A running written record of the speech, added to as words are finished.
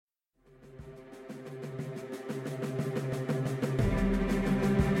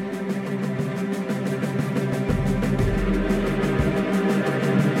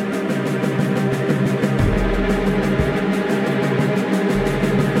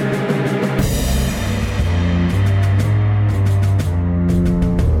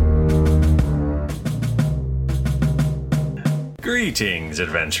Greetings,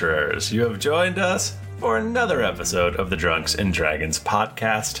 adventurers. You have joined us for another episode of the Drunks and Dragons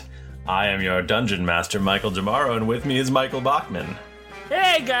podcast. I am your dungeon master, Michael Jamaro, and with me is Michael Bachman.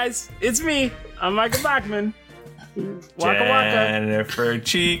 Hey, guys. It's me. I'm Michael Bachman. Waka waka. Jennifer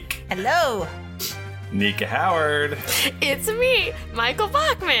Cheek. Hello. Nika Howard. It's me, Michael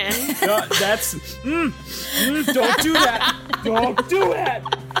Bachman. That's... don't do that. Don't do that.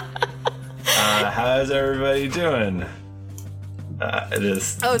 How's everybody doing?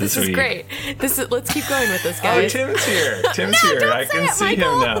 This is week? Great. Let's keep going with this, Oh, guys. Tim's here. Tim's here. I can see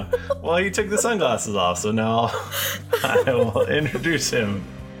him now. Well, he took the sunglasses off, so now I will introduce him.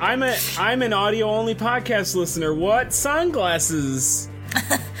 I'm an audio-only podcast listener. What? Sunglasses?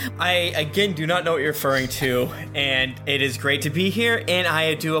 I, again, do not know what you're referring to, and it is great to be here, and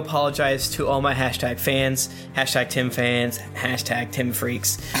I do apologize to all my hashtag fans, hashtag Tim fans, hashtag Tim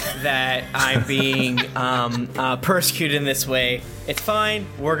freaks, that I'm being persecuted in this way. It's fine.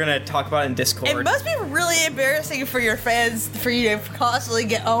 We're going to talk about it in Discord. It must be really embarrassing for your fans for you to constantly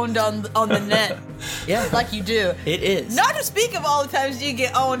get owned on the net. Yeah. Like you do. It is. Not to speak of all the times you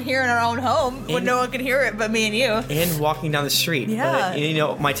get owned here in our own home when no one can hear it but me and you. And walking down the street. Yeah. But, you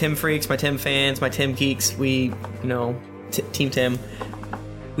know, my Tim freaks, my Tim fans, my Tim geeks, we, Team Tim,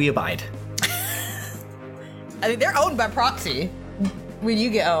 we abide. I mean, they're owned by proxy when you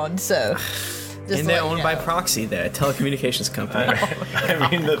get owned, so... And they're owned by proxy, the telecommunications company. I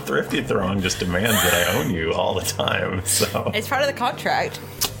mean, the Thrifty Throng just demands that I own you all the time, so... It's part of the contract.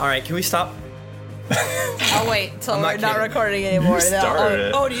 All right, can we stop? I'll wait until we're not kidding. recording anymore. You Then I'll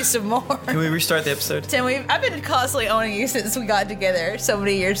started. own you some more. Can we restart the episode? Tim, I've been constantly owning you since we got together so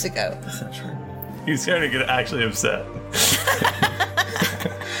many years ago. That's not true. He's starting to get actually upset.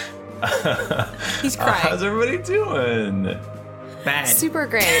 He's crying. How's everybody doing? Bad. Super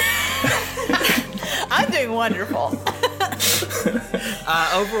great. I'm doing wonderful.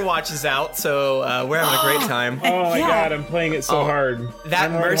 Overwatch is out, so we're having a great time. Oh my god, I'm playing it so hard.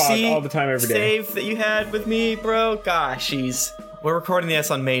 That I'm Roadhog Mercy all the time, every day. save that you had with me, bro, gosh, we're recording this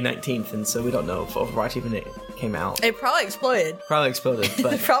on May 19th, and so we don't know if Overwatch even came out. It probably exploded. Probably exploded,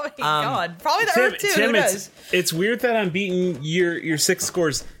 but Probably gone. Probably the Earth too. Who Tim, knows? it's weird that I'm beating your 6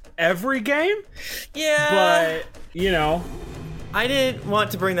 scores every game, yeah. but, I didn't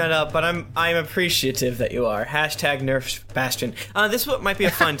want to bring that up, but I'm appreciative that you are. Hashtag Nerf Bastion. This might be a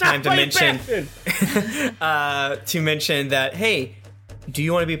fun time to mention that, hey, do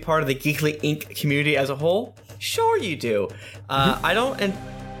you want to be part of the Geekly Inc. community as a whole? Sure you do. And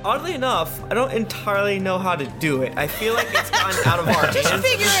oddly enough, I don't entirely know how to do it. I feel like it's gotten out of our hands. You should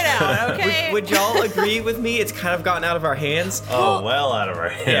figure it out, okay? Would y'all agree with me? It's kind of gotten out of our hands. Oh, well out of our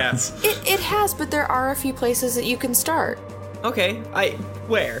hands. Yeah. It has, but there are a few places that you can start. Okay,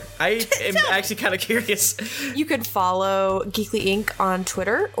 where? I am actually kind of curious. You could follow Geekly Inc. on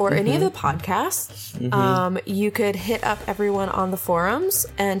Twitter or any of the podcasts. You could hit up everyone on the forums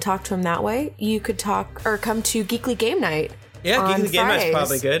and talk to them that way. You could talk or come to Geekly Game Night. Yeah, Geekly Game Night's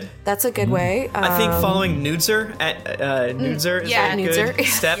probably good. That's a good way. I think following Nudzer at Nudzer is a Nudzer. good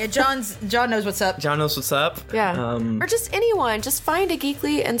step. Yeah, John knows what's up. John knows what's up. Yeah. Or just anyone. Just find a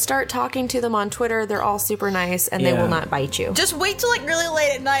Geekly and start talking to them on Twitter. They're all super nice and they will not bite you. Just wait till like really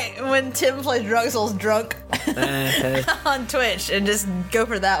late at night when Tim plays Drug Souls drunk on Twitch and just go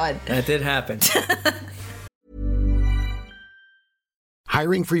for that one. That did happen.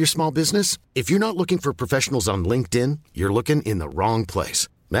 Hiring for your small business? If you're not looking for professionals on LinkedIn, you're looking in the wrong place.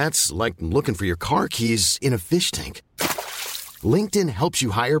 That's like looking for your car keys in a fish tank. LinkedIn helps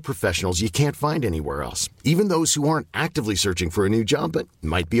you hire professionals you can't find anywhere else, even those who aren't actively searching for a new job but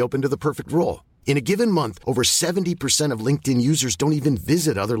might be open to the perfect role. In a given month, over 70% of LinkedIn users don't even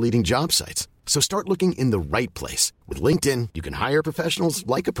visit other leading job sites. So start looking in the right place. With LinkedIn, you can hire professionals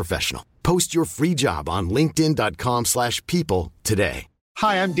like a professional. Post your free job on linkedin.com/people today.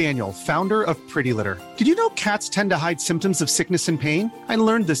 Hi, I'm Daniel, founder of Pretty Litter. Did you know cats tend to hide symptoms of sickness and pain? I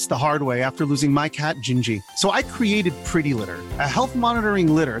learned this the hard way after losing my cat, Gingy. So I created Pretty Litter, a health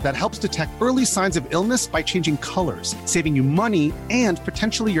monitoring litter that helps detect early signs of illness by changing colors, saving you money and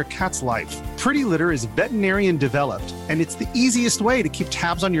potentially your cat's life. Pretty Litter is veterinarian developed, and it's the easiest way to keep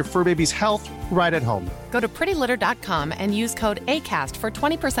tabs on your fur baby's health right at home. Go to prettylitter.com and use code ACAST for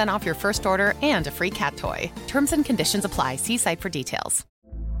 20% off your first order and a free cat toy. Terms and conditions apply. See site for details.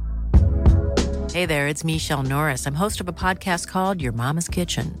 Hey there, it's Michelle Norris. I'm host of a podcast called Your Mama's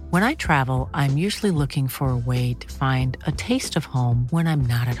Kitchen. When I travel, I'm usually looking for a way to find a taste of home when I'm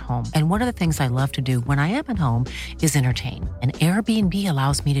not at home. And one of the things I love to do when I am at home is entertain. And Airbnb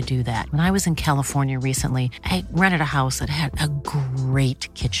allows me to do that. When I was in California recently, I rented a house that had a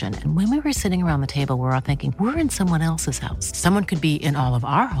great kitchen. And when we were sitting around the table, we were all thinking, we're in someone else's house. Someone could be in all of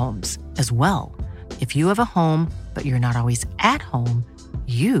our homes as well. If you have a home, but you're not always at home,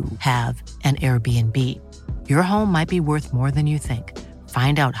 you have an Airbnb. Your home might be worth more than you think.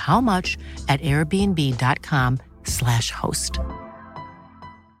 Find out how much at airbnb.com/host.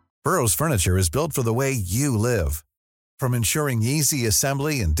 Burrow's furniture is built for the way you live. From ensuring easy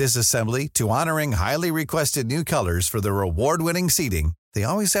assembly and disassembly to honoring highly requested new colors for their award-winning seating, they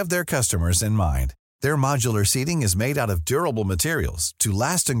always have their customers in mind. Their modular seating is made out of durable materials to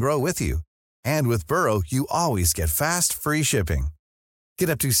last and grow with you. And with Burrow, you always get fast, free shipping. Get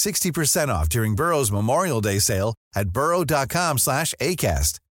up to 60% off during Burrow's Memorial Day sale at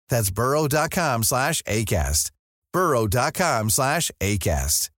burrow.com/ACAST. That's burrow.com/ACAST.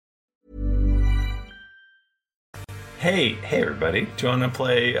 burrow.com/ACAST. Hey everybody! Do you want to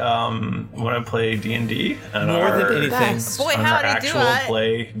play? D&D? More than anything. Boy, on howdy our do actual I.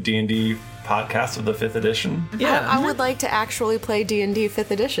 play D&D podcast of the 5th edition. Yeah. I would like to actually play D&D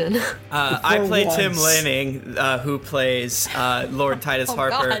 5th edition. I play Tim Lanning, who plays Lord Titus Oh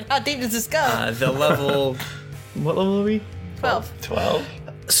Harper. God, how deep does this go? The level... What level are we? 12. 12.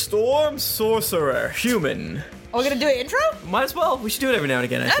 Storm Sorcerer, human. Are we gonna do an intro? Might as well. We should do it every now and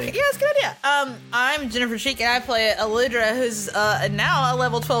again, I Okay, think. yeah, that's a good idea. I'm Jennifer Sheik, and I play Aludra, who's now a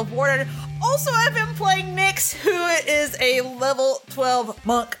level 12 warden. Also, I've been playing Nyx, who is a level 12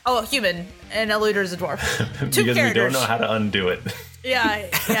 monk. Oh, human, and Aludra is a dwarf. Two Because characters. we don't know how to undo it. Yeah.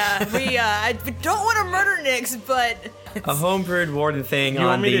 We I don't want to murder Nyx, but A homebrewed warden thing You on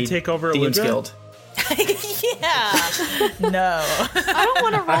want me the to take over DM's Aludra? Guild. yeah, no. I don't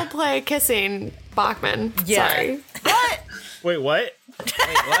want to roleplay kissing Bachman. Yeah. Sorry. What? Wait, what?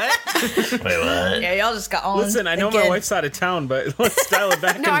 Wait, what? Wait, what? Yeah, y'all just got on. Listen, I know my again. wife's out of town, but let's dial it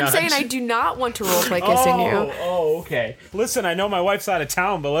back No, a I'm notch. saying I do not want to roleplay kissing you. Oh, okay. Listen, I know my wife's out of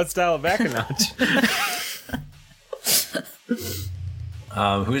town, but let's dial it back a notch.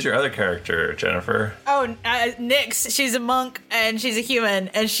 Who's your other character, Jennifer? Oh, Nyx. She's a monk and she's a human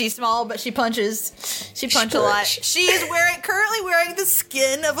and she's small, but she punches. She punches a lot. She is currently wearing the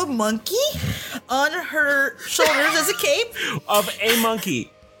skin of a monkey on her shoulders as a cape. Of a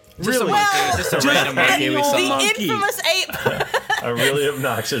monkey. Just a Really? monkey. Just a random monkey we the saw. The monkey. infamous ape. A really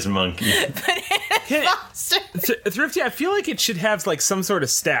obnoxious monkey. Foster. Thrifty, I feel like it should have like some sort of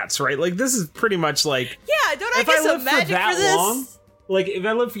stats, right? Like this is pretty much like Yeah, don't I if get I some live magic for that for this? long, like if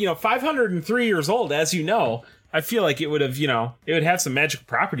I live, 503 years old, as you know, I feel like it would have, it would have some magical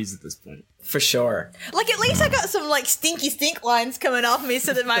properties at this point. For sure. Like, at least I got some, like, stinky stink lines coming off me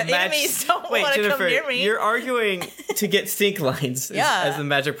so that my enemies don't Wait, want to Jennifer, come near me. you're arguing to get stink lines Yeah. as the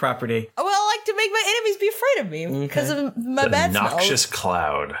magic property. Well, I like to make my enemies be afraid of me because of my The bad noxious smells.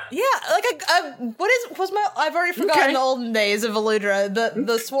 cloud. Yeah, like, I've already forgotten the olden days of Aludra.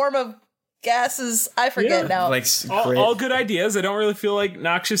 The swarm of gases, I forget now. Like all good ideas. I don't really feel like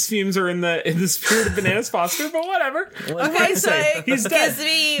noxious fumes are in the spirit of Bananas Foster, but whatever. Okay, so He's dead.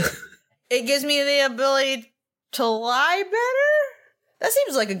 it gives me the ability to lie better? That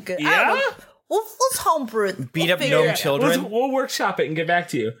seems like a good... I don't know. Let's homebrew it. Beat We'll up figure gnome it out. children. We'll workshop it and get back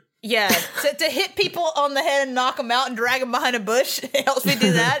to you. Yeah, to hit people on the head and knock them out and drag them behind a bush. It helps me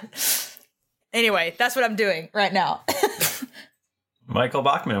do that. Anyway, that's what I'm doing right now. Michael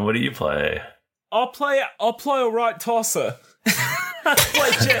Bachman, what do you play? I'll play a right tosser.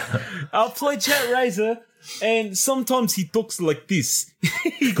 I'll play Jet Razor, and sometimes he talks like this.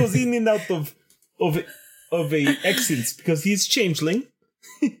 He goes in and out of a accents because he's changeling.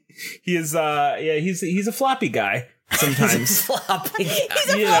 He is he's a floppy guy sometimes. Floppy. He's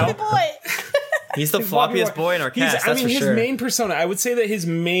a floppy boy. He's the floppiest boy in our cast. That's for his sure. main persona. I would say that his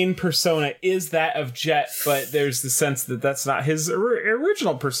main persona is that of Jet, but there's the sense that that's not his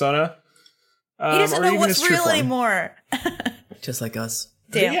original persona. He doesn't or know even what's his true real form. anymore. Just like us.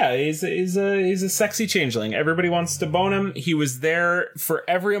 Damn. Yeah, he's a sexy changeling. Everybody wants to bone him. He was there for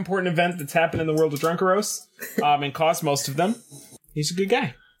every important event that's happened in the world of Drunkeros, and caused most of them. He's a good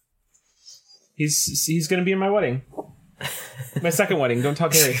guy. He's going to be in my wedding. My second wedding. Don't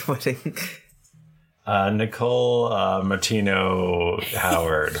talk Harry. Wedding. Nicole Martino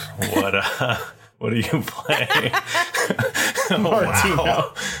Howard. What do you play? Martino.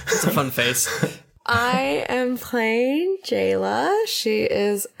 Wow. It's a fun face. I am playing Jayla. She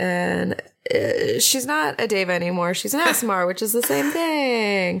is an she's not a Deva anymore. She's an Aasimar, which is the same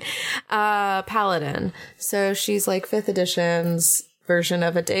thing. Paladin. So she's like 5th edition's version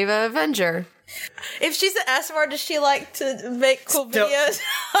of a Deva Avenger. If she's an Aasimar, does she like to make cool videos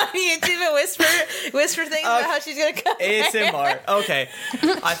on YouTube and whisper things about how she's gonna cut her hair? ASMR. Okay.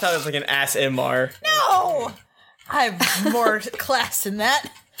 I thought it was like an ass-MR. No! I have more class than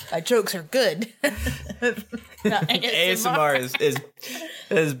that. My jokes are good. ASMR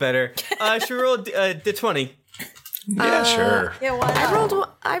is better. Should we roll D20? Yeah, sure. Yeah, why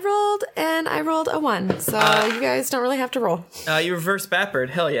not? I rolled a 1. So you guys don't really have to roll. You reverse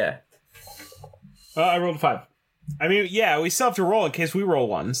backward. Hell yeah. I rolled a 5. I mean, yeah, we still have to roll in case we roll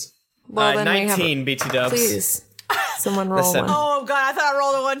ones. Well, then 19 BT dubs. Please. Someone roll one. Oh, God, I thought I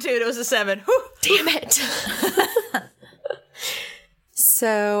rolled a 1 too. It was a 7. Whew. Damn it.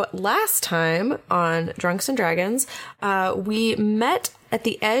 So last time on Drunks and Dragons, we met at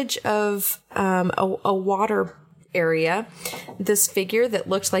the edge of a water area, this figure that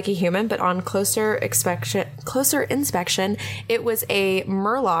looked like a human, but on closer inspection, it was a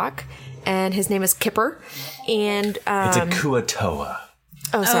Murloc, and his name is Kipper. And it's a Kuatoa.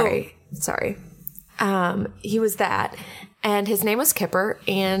 Oh, sorry. He was that, and his name was Kipper,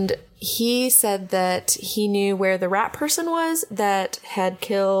 and he said that he knew where the rat person was that had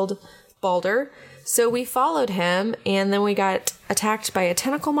killed Balder. So we followed him, and then we got attacked by a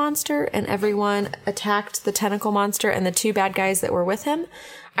tentacle monster, and everyone attacked the tentacle monster and the 2 bad guys that were with him.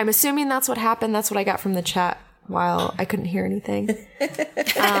 I'm assuming that's what happened. That's what I got from the chat while I couldn't hear anything.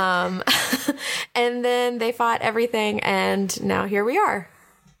 And then they fought everything, and now here we are.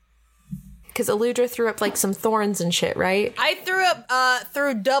 Because Aludra threw up like some thorns and shit, right? I threw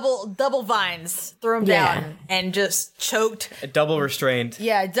double vines, threw them down, and just choked. Double restrained.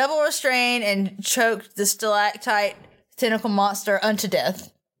 Yeah, double restrained and choked the stalactite tentacle monster unto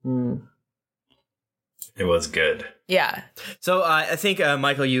death. It was good. Yeah. So I think,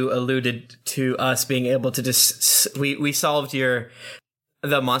 Michael, you alluded to us being able to just... We solved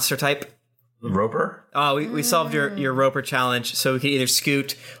the monster type. Roper? We solved your Roper challenge, so we could either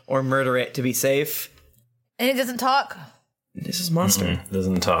scoot or murder it to be safe. And it doesn't talk? This is monster. Mm-hmm.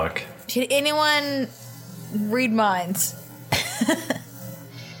 Doesn't talk. Can anyone read minds?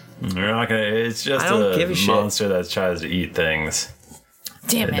 You're not gonna... It's just a monster that tries to eat things.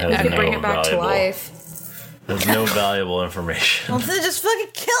 Damn it. I could bring it back to life. There's no valuable information. Well, then just fucking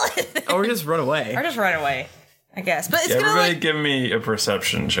kill it. Or just run away. Or just run away, I guess. But it's Everybody give me a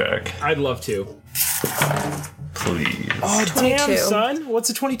perception check. I'd love to. Please. Oh, 22. damn, son. What's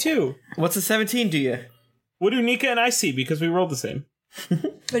a 22? What's a 17 do you? What do Nika and I see? Because we rolled the same.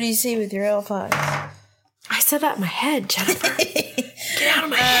 What do you see with your L5? I said that in my head, Jennifer. Get out of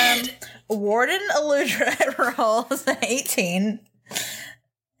my head. Warden Aludra rolls an 18.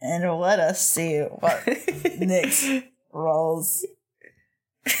 And let us see what Nyx rolls.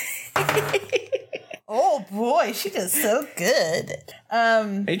 Oh boy, she does so good.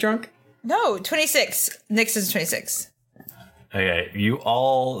 Are you drunk? No, 26. Nyx is 26. Okay, you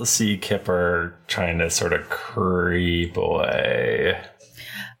all see Kipper trying to sort of creep away.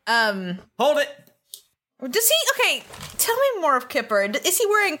 Hold it. Does he? Okay, tell me more of Kipper. Is he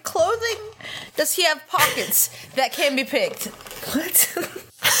wearing clothing? Does he have pockets that can be picked? What?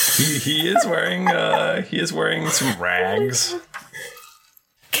 He is wearing some rags.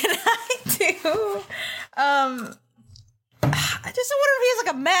 Can I do? I just wonder if he has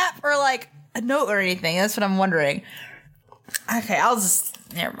like a map or like a note or anything. That's what I'm wondering. Okay,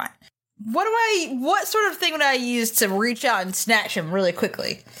 never mind. What sort of thing would I use to reach out and snatch him really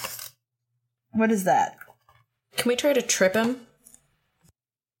quickly? What is that? Can we try to trip him?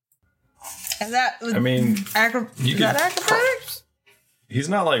 Is that? I mean, is that acrobatics? He's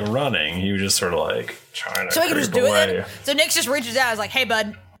not like running. He was just sort of like trying to. So he can just creep do away. it. Then? So Nyx just reaches out. And is like, "Hey,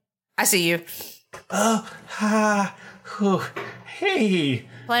 bud, I see you. Hey.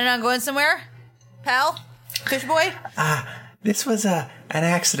 Planning on going somewhere, pal, fish boy?" This was an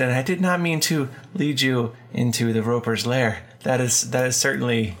accident. I did not mean to lead you into the Roper's lair. That is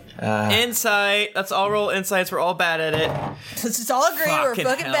certainly Insight. Let's all roll insights. We're all bad at it. Let's just all agree we're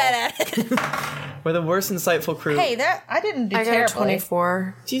fucking hell. bad at it. We're the worst insightful crew. Hey, that I didn't do I got a terribly.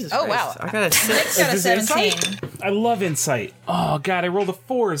 24. Jesus Oh, Christ. wow. I got a 6. Nyx got a Is this 17. insight? I love insight. Oh, God, I rolled a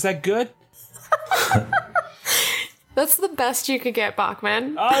 4. Is that good? That's the best you could get,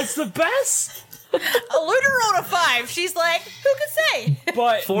 Bachman. Oh, it's the best. Aludra rolled a 5. She's like, who could say?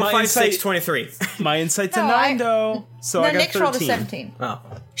 But 4, my 5, insight, 6, 23. my insight's No, a 9, though. So no, I got Nyx rolled a 13. 17. Oh.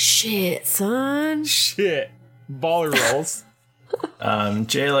 Shit, son. Shit. Baller rolls.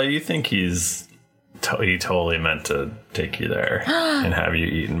 Jayla, you think he's he totally meant to take you there and have you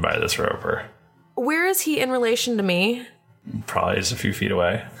eaten by this roper. Where is he in relation to me? Probably just a few feet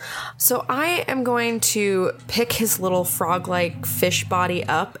away. So I am going to pick his little frog-like fish body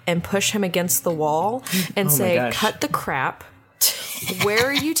up and push him against the wall and say, cut the crap. Where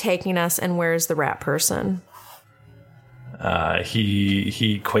are you taking us, and where's the rat person?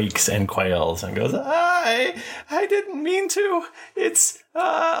 He quakes and quails and goes, I didn't mean to. It's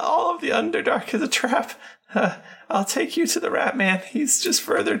all of the Underdark is a trap. I'll take you to the rat man. He's just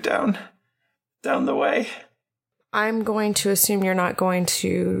further down the way. I'm going to assume you're not going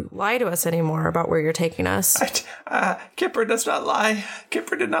to lie to us anymore about where you're taking us. Kipper does not lie.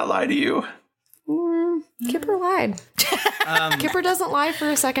 Kipper did not lie to you. Kipper lied. Kipper doesn't lie for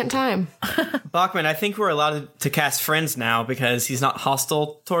a second time. Bachman, I think we're allowed to cast friends now because he's not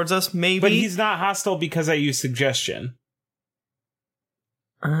hostile towards us, maybe? But he's not hostile because I use suggestion.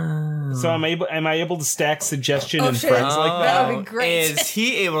 So am I able to stack suggestion and friends like that? That would be great. Is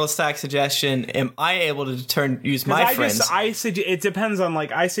he able to stack suggestion? Am I able to use my friends? It depends on,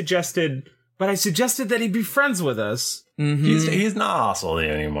 like, I suggested that he be friends with us. Mm-hmm. He's not hostile to you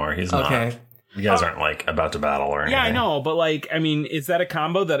anymore. He's not. You guys aren't, like, about to battle or anything. Yeah, I know, but, like, I mean, is that a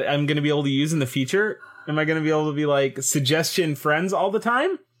combo that I'm going to be able to use in the future? Am I going to be able to be, like, suggestion friends all the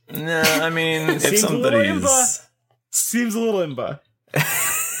time? No, I mean, if Seems somebody's... Seems a little imba.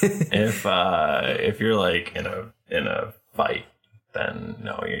 If you're, like, in a fight, then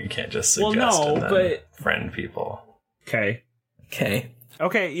no, you can't just suggest and then friend people. Okay,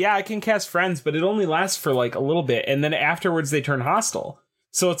 yeah, I can cast friends, but it only lasts for, like, a little bit, and then afterwards they turn hostile.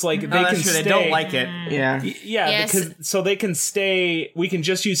 So it's like they can stay. They don't like it. Yeah. Because so they can stay. We can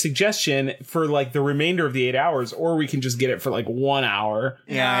just use suggestion for, like, the remainder of the 8 hours, or we can just get it for, like, 1 hour.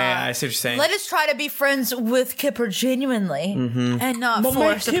 Yeah, I see what you're saying. Let us try to be friends with Kipper genuinely and not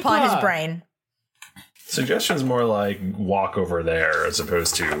forced upon his brain. Suggestion's more like walk over there as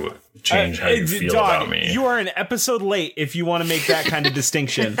opposed to change how you feel about me. You are an episode late if you want to make that kind of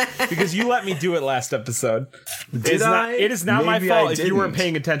distinction, because you let me do it last episode. It is not my fault if you weren't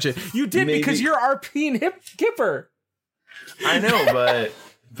paying attention. You did because you're RPing Kipper. I know,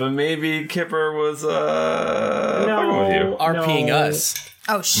 but maybe Kipper was fucking with you. RPing us.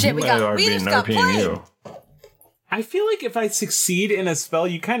 Oh shit, we just got played. I feel like if I succeed in a spell,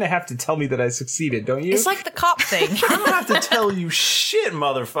 you kind of have to tell me that I succeeded, don't you? It's like the cop thing. I don't have to tell you shit,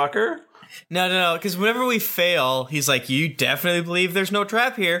 motherfucker. No, because whenever we fail, he's like, you definitely believe there's no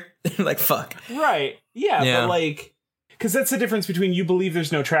trap here. Like, fuck. Right. Yeah, but, like, because that's the difference between you believe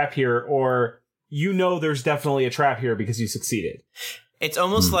there's no trap here or you know there's definitely a trap here because you succeeded. It's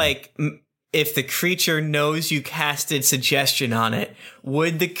almost like if the creature knows you casted suggestion on it,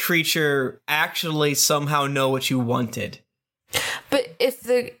 would the creature actually somehow know what you wanted? But if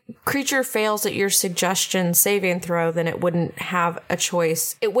the creature fails at your suggestion saving throw, then it wouldn't have a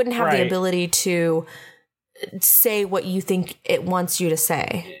choice. It wouldn't have the ability to say what you think it wants you to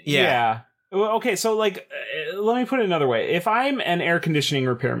say. Yeah. Well, okay, so, like, let me put it another way. If I'm an air conditioning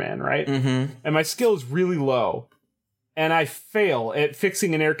repairman, right? Mm-hmm. And my skill is really low, and I fail at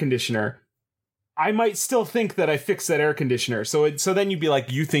fixing an air conditioner, I might still think that I fixed that air conditioner. So then you'd be like,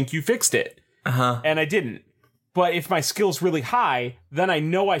 you think you fixed it. Uh-huh. And I didn't. But if my skill's really high, then I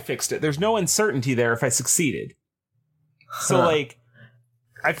know I fixed it. There's no uncertainty there if I succeeded. So, like,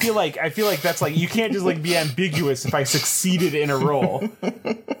 I feel like that's, like, you can't just, like, be ambiguous if I succeeded in a roll.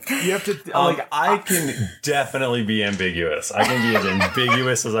 You have to, like... I can definitely be ambiguous. I can be as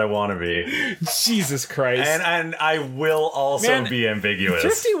ambiguous as I want to be. Jesus Christ. And I will also be ambiguous.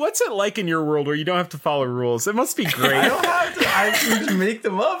 Thrifty, what's it like in your world where you don't have to follow rules? It must be great. I don't have to. I can make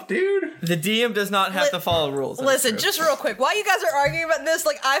them up, dude. The DM does not have to follow rules. Listen, just real quick, while you guys are arguing about this,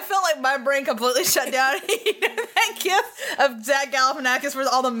 like, I felt like my brain completely shut down. You know that gif of Zach Galifianakis where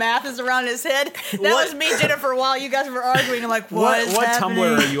all the math is around his head? That was me, Jennifer, while you guys were arguing. I'm like, what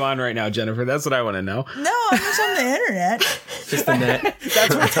Tumblr are you on right now, Jennifer? That's what I want to know. No, I'm just on the internet. Just the net.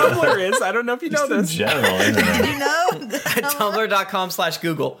 That's what Tumblr is. I don't know if you know this. General internet. Did you know?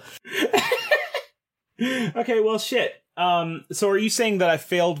 Tumblr.com/Google. Okay, well, shit. So are you saying that I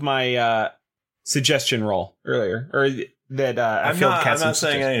failed my suggestion roll earlier? Or that I failed casting? I'm not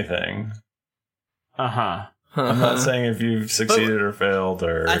saying anything. Uh-huh. I'm not saying if you've succeeded or failed,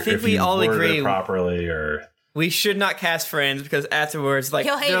 or I think if we you all worded agree it properly, or we should not cast friends because afterwards, like,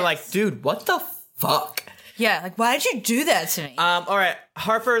 they're like, dude, what the fuck? Yeah, like, why did you do that to me? All right,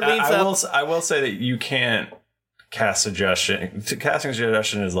 Harper leads up. I will say that you can't cast suggestion. Casting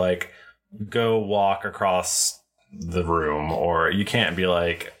suggestion is like go walk across the room, or you can't be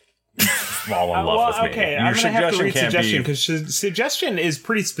like fall in love with me. Okay, Your I'm gonna have to read can't suggestion be. because suggestion is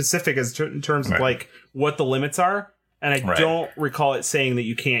pretty specific in terms of like what the limits are, and I don't recall it saying that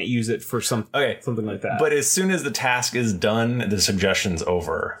you can't use it for something like that. But as soon as the task is done, the suggestion's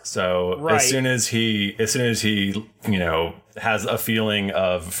over. So as soon as he has a feeling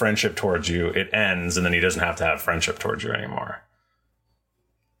of friendship towards you, it ends, and then he doesn't have to have friendship towards you anymore.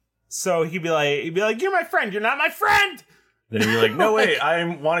 So he'd be like, "You're my friend. You're not my friend." Then he'd be like, "No, wait, I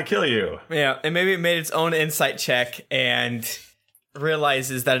want to kill you." Yeah, and maybe it made its own insight check and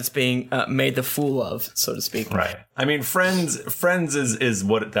realizes that it's being made the fool of, so to speak. Right. I mean, friends is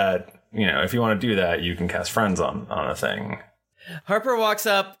what that, if you want to do that, you can cast friends on a thing. Harper walks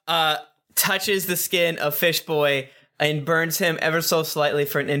up, touches the skin of Fishboy, and burns him ever so slightly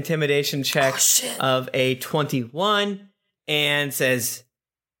for an intimidation check of a 21, and says,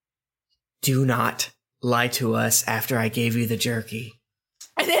 "Do not lie to us after I gave you the jerky."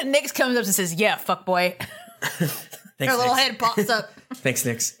 And then Nyx comes up and says, "Yeah, fuck boy." Thanks, Her little Nyx. head pops up. Thanks,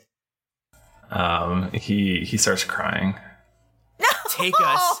 Nyx. He starts crying. No! Take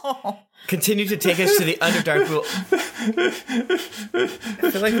us. Continue to take us to the Underdark. I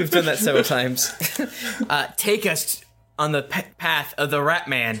feel like we've done that several times. Take us on the path of the Rat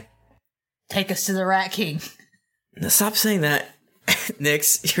Man. Take us to the Rat King. Now stop saying that,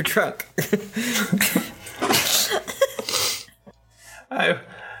 Nyx. You're drunk. I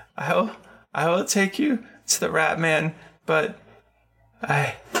will take you to the Rat Man, but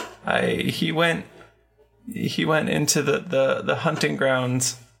he went into the hunting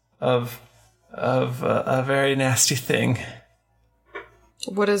grounds of a very nasty thing.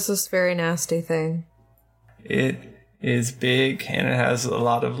 What is this very nasty thing? It is big and it has a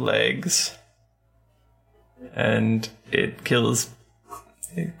lot of legs, and it kills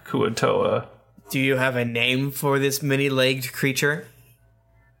Kuatoa. Do you have a name for this many-legged creature?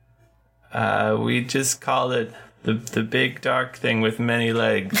 We just call it the big dark thing with many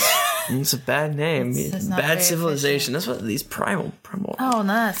legs. It's a bad name. It's not bad very civilization. That's what these primal. Oh,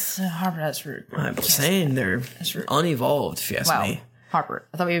 that's Harper. That's rude. I'm saying they're unevolved, if you ask Wow, me. Harper.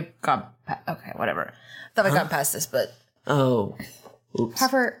 I thought we gone. Okay, whatever. I thought we got past this, but Oh, oops.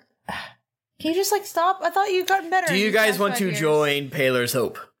 Harper, can you just stop? I thought you'd gotten better. Do you guys want to join Paler's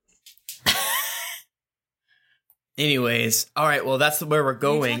Hope? Anyways, all right. Well, that's where we're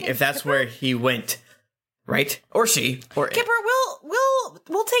going. If that's where he went, right? Or she, or it. Kipper,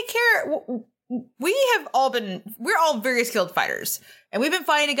 we'll take care. We're all very skilled fighters, and we've been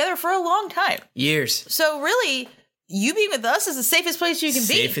fighting together for a long time. Years. So really, you being with us is the safest place you can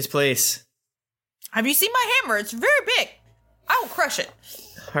be. Safest place. Have you seen my hammer? It's very big. I will crush it.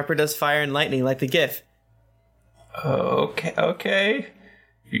 Harper does fire and lightning like the GIF. Okay.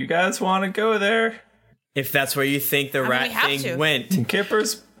 You guys want to go there? If that's where you think the rat thing went.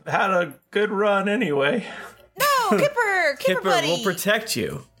 Kipper's had a good run anyway. No, Kipper buddy. will protect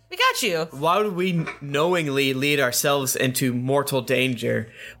you. We got you. Why would we knowingly lead ourselves into mortal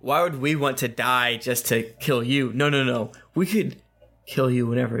danger? Why would we want to die just to kill you? No. We could kill you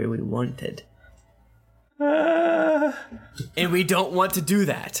whenever we wanted. And we don't want to do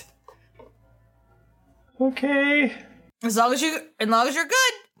that. Okay. As long as you're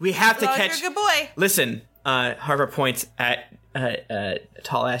good. We have to As long catch. as you're a good boy. Listen, Harper points at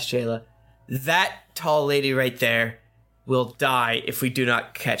tall ass Jayla. That tall lady right there will die if we do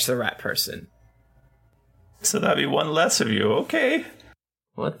not catch the rat person. So that'd be one less of you. Okay.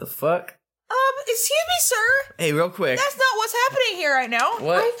 What the fuck? Excuse me, sir. Hey, real quick. That's not what's happening here right now.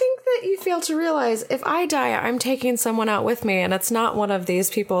 What? I think that you fail to realize if I die, I'm taking someone out with me, and it's not one of these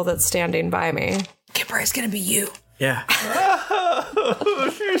people that's standing by me. Kipper, it's gonna be you. Yeah. Man,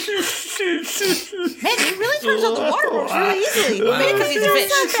 he really turns out the water works really easily. Maybe because he's a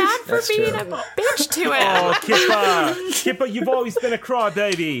fish. So bad for That's being true. a bitch to him. Oh, Kipper, you've always been a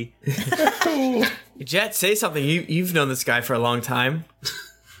crybaby. Jet, say something. You've known this guy for a long time.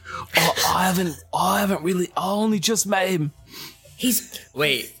 I haven't really. I only just met him.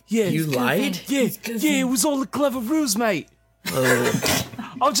 Wait. Yeah, You lied? Yeah, it was all a clever ruse, mate. Oh.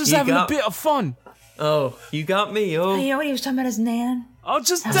 I was just having a bit of fun. Oh, you got me. Oh. You know what he was talking about his nan? I was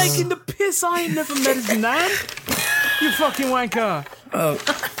just taking the piss. I ain't never met his nan. You fucking wanker. Oh,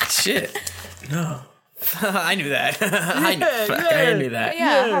 shit. No. I knew that. I knew that.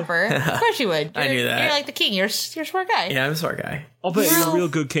 Yeah, Harper. Of course you would. I knew that. You're like the king. You're a smart guy. Yeah, I'm a smart guy. I'll bet you're a real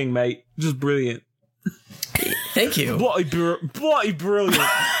good king, mate. Just brilliant. Thank you. Bloody brilliant.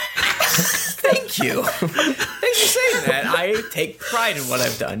 Thank you. Thanks for saying that. I take pride in what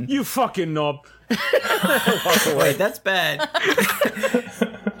I've done. You fucking knob. Wait, that's bad.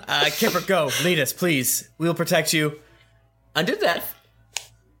 Kipper, go. Lead us, please. We'll protect you. Unto death.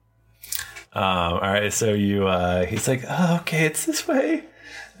 All right, so you he's like, oh, okay, it's this way,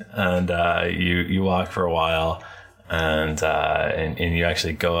 and you walk for a while, and you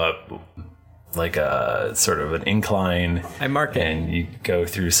actually go up like a sort of an incline. I mark it, and you go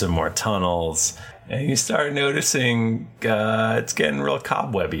through some more tunnels, and you start noticing it's getting real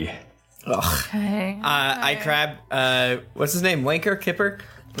cobwebby. Ugh. Okay. I grab what's his name, Wanker Kipper,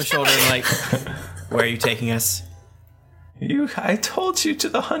 my shoulder, and like, where are you taking us? I told you to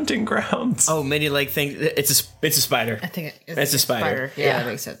the hunting grounds. Oh, mini leg thing. It's a spider. I think it's a spider. Yeah, that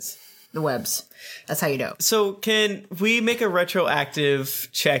makes sense. The webs. That's how you know. So can we make a retroactive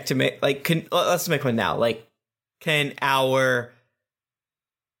check to make let's make one now. Like, can our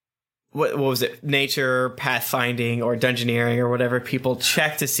what was it? Nature, pathfinding, or dungeoneering, or whatever people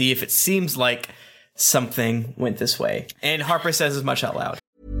check to see if it seems like something went this way? And Harper says as much out loud.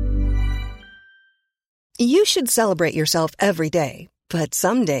 You should celebrate yourself every day, but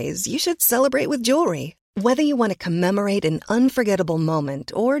some days you should celebrate with jewelry. Whether you want to commemorate an unforgettable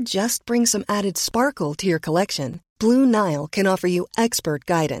moment or just bring some added sparkle to your collection, Blue Nile can offer you expert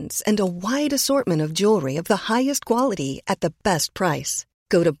guidance and a wide assortment of jewelry of the highest quality at the best price.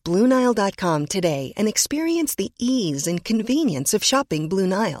 Go to BlueNile.com today and experience the ease and convenience of shopping Blue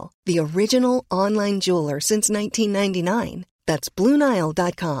Nile, the original online jeweler since 1999. That's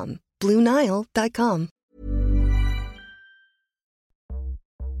BlueNile.com. BlueNile.com.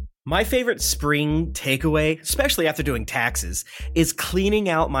 My favorite spring takeaway, especially after doing taxes, is cleaning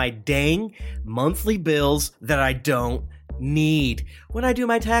out my dang monthly bills that I don't need. When I do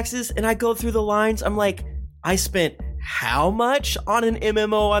my taxes and I go through the lines, I'm like, I spent how much on an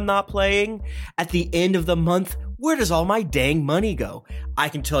MMO I'm not playing? At the end of the month, where does all my dang money go? I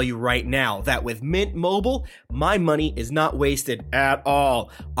can tell you right now that with Mint Mobile, my money is not wasted at all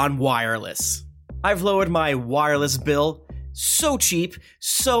on wireless. I've lowered my wireless bill so cheap,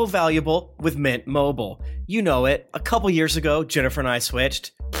 so valuable with Mint Mobile. You know it. A couple years ago, Jennifer and I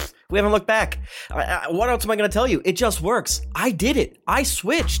switched. We haven't looked back. What else am I going to tell you? It just works. I did it. I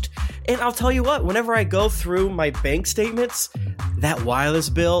switched. And I'll tell you what, whenever I go through my bank statements, that wireless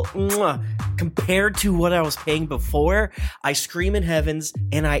bill, compared to what I was paying before, I scream in heavens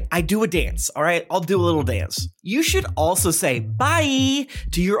and I do a dance, all right? I'll do a little dance. You should also say bye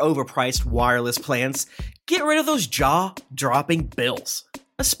to your overpriced wireless plans. Get rid of those jaw-dropping bills,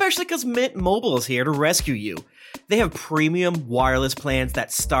 especially because Mint Mobile is here to rescue you. They have premium wireless plans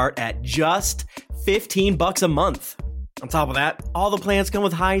that start at just $15 a month. On top of that, all the plans come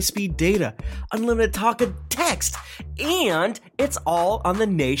with high-speed data, unlimited talk and text, and it's all on the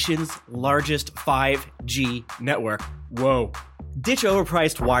nation's largest 5G network. Whoa. Ditch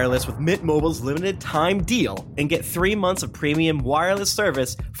overpriced wireless with Mint Mobile's limited time deal and get 3 months of premium wireless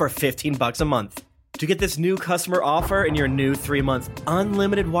service for $15 a month. To get this new customer offer and your new 3-month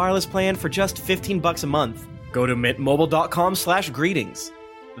unlimited wireless plan for just $15 a month, go to mintmobile.com/greetings.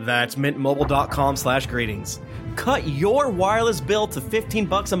 That's mintmobile.com/greetings. Cut your wireless bill to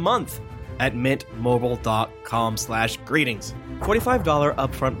 $15 a month at mintmobile.com/greetings. $45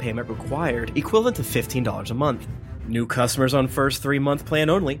 upfront payment required, equivalent to $15 a month. New customers on first 3-month plan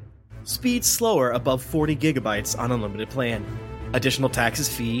only. Speed slower above 40 gigabytes on unlimited plan. Additional taxes,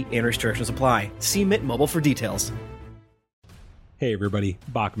 fee, and restrictions apply. See Mint Mobile for details. Hey everybody,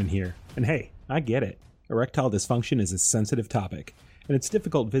 Bachman here. And hey, I get it. Erectile dysfunction is a sensitive topic, and it's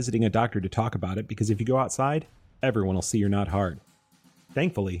difficult visiting a doctor to talk about it because if you go outside, everyone will see you're not hard.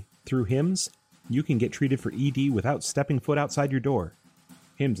 Thankfully, through HIMS, you can get treated for ED without stepping foot outside your door.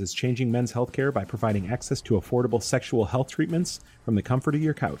 HIMS is changing men's healthcare by providing access to affordable sexual health treatments from the comfort of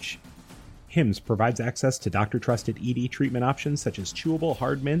your couch. HIMS provides access to doctor-trusted ED treatment options such as chewable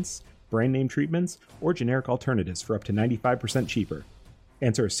hard mints, brand-name treatments, or generic alternatives for up to 95% cheaper.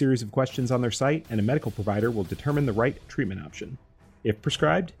 Answer a series of questions on their site, and a medical provider will determine the right treatment option. If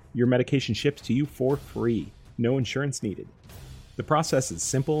prescribed, your medication ships to you for free, no insurance needed. The process is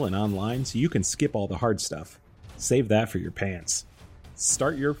simple and online, so you can skip all the hard stuff. Save that for your pants.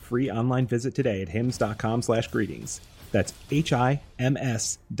 Start your free online visit today at hims.com/greetings. That's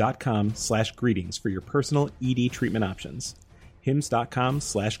HIMS.com/greetings for your personal ED treatment options.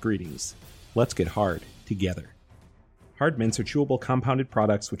 hims.com/greetings. Let's get hard together. Hard mints are chewable compounded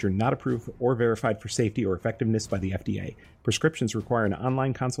products which are not approved or verified for safety or effectiveness by the FDA. Prescriptions require an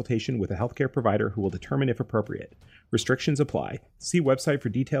online consultation with a healthcare provider who will determine if appropriate. Restrictions apply. See website for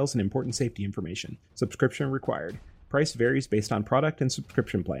details and important safety information. Subscription required. Price varies based on product and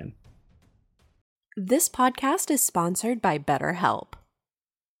subscription plan. This podcast is sponsored by BetterHelp.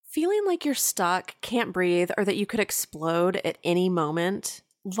 Feeling like you're stuck, can't breathe, or that you could explode at any moment?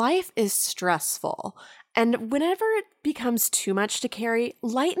 Life is stressful, And whenever it becomes too much to carry,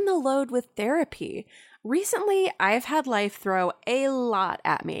 lighten the load with therapy. Recently, I've had life throw a lot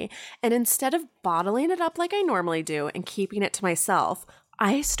at me, and instead of bottling it up like I normally do and keeping it to myself,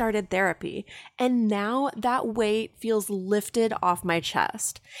 I started therapy, and now that weight feels lifted off my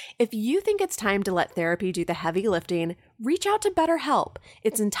chest. If you think it's time to let therapy do the heavy lifting, reach out to BetterHelp.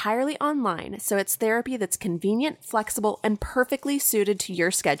 It's entirely online, so it's therapy that's convenient, flexible, and perfectly suited to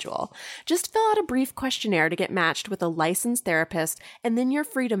your schedule. Just fill out a brief questionnaire to get matched with a licensed therapist, and then you're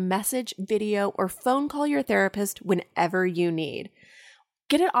free to message, video, or phone call your therapist whenever you need.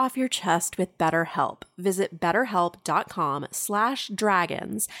 Get it off your chest with BetterHelp. Visit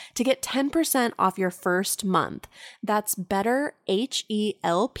betterhelp.com/dragons to get 10% off your first month. That's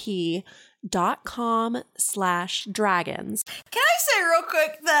betterhelp.com/dragons. Can I say real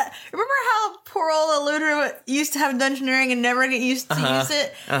quick that remember how poor old Eludra used to have dungeoneering and never get used to use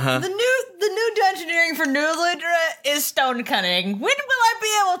it? The new dungeoneering for new Eludra is stone cunning. When will I be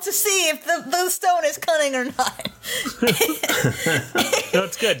able to see if the stone is cunning or not? No,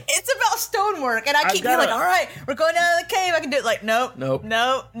 it's good. It's about stonework, and I keep being like, all right, we're going down to the cave. I can do it. Like, nope. These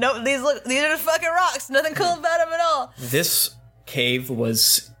are just fucking rocks. Nothing cool about them at all. This cave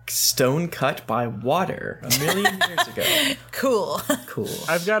was stone cut by water 1,000,000 years ago. Cool.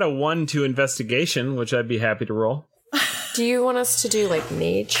 I've got a 1-2 investigation, which I'd be happy to roll. Do you want us to do like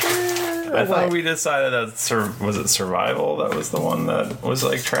nature? I thought we decided that was it survival that was the one that was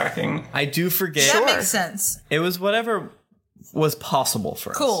like tracking. I do forget. That makes sense. It was whatever was possible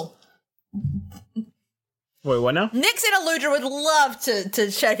for us. Cool. Wait, what now? Nix and Eludra would love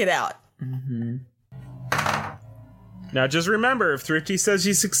to check it out. Mm-hmm. Now, just remember, if Thrifty says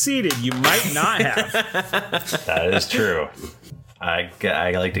you succeeded, you might not have. That is true. I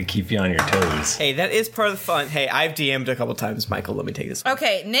like to keep you on your toes. Hey, that is part of the fun. Hey, I've DM'd a couple times, Michael. Let me take this one.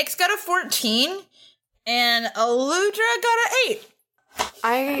 Okay, Nix got a 14, and Eludra got an 8.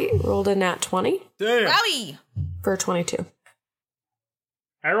 I rolled a nat 20. Damn. Wowie! For 22.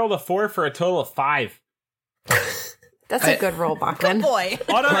 I rolled a 4 for a total of 5. That's a good roll, Bachman. Good boy.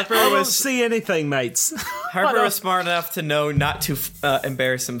 I don't see anything, mates. Harper was smart enough to know not to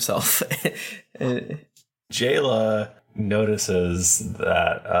embarrass himself. Jayla notices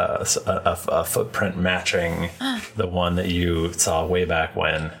that a footprint matching the one that you saw way back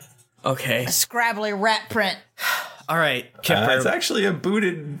when. Okay. A scrabbly rat print. All right, Kipper. It's actually a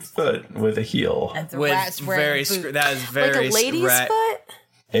booted foot with a heel. And the with rat's wearing very boot. that is very Like a lady's foot?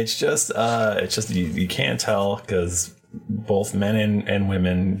 It's just you can't tell because both men and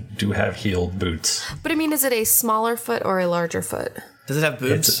women do have heeled boots. But I mean, is it a smaller foot or a larger foot? Does it have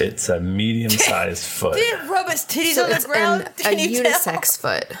boobs? It's a medium-sized foot. Did it rub its titties So on the it's ground? a Can you unisex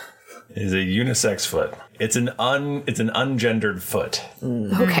foot. It is a unisex foot. It's an ungendered foot.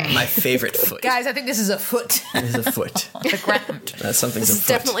 Okay. My favorite foot. Guys, I think this is a foot. It is a foot. On the ground. That's something. This is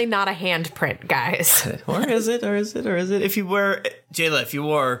definitely not a handprint, guys. Or is it? Or is it? Or is it? If you wore Jayla, if you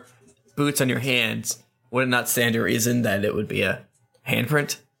wore boots on your hands, would it not stand to reason that it would be a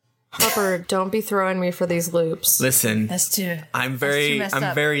handprint? Harper, don't be throwing me for these loops. Listen, That's too. I'm messed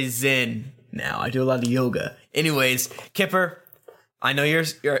up. very zen now. I do a lot of yoga. Anyways, Kipper, I know you're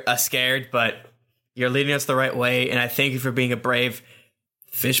scared, but you're leading us the right way, and I thank you for being a brave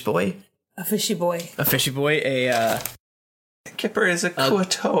fish boy. A fishy boy. A fishy boy. Kipper is a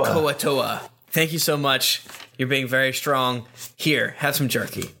Kuatoa. Kuatoa. Thank you so much. You're being very strong. Here, have some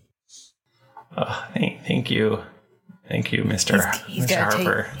jerky. Thank you. Thank you, Mr. Harper.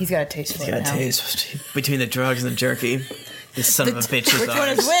 He's got a taste for it. Got a taste between the drugs and the jerky. This son of a bitch is Which one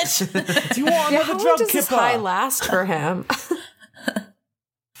is which? Do you want another How long drug, does this Kipper? high last for him?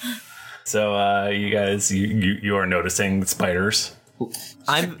 So, you guys, you are noticing spiders.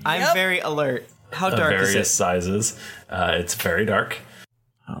 I'm very alert. How dark is Various it? sizes. It's very dark.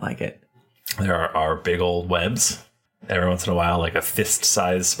 I don't like it. There are big old webs. Every once in a while, like a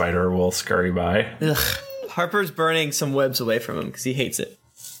fist-sized spider will scurry by. Ugh. Harper's burning some webs away from him because he hates it.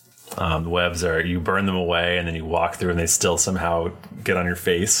 The webs are, you burn them away and then you walk through and they still somehow get on your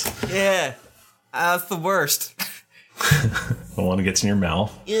face. Yeah. That's the worst. The one that gets in your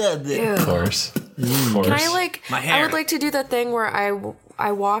mouth. Yeah. Of course. Of course. Can I My hair. I would like to do that thing where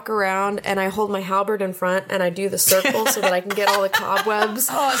I walk around and I hold my halberd in front and I do the circle so that I can get all the cobwebs.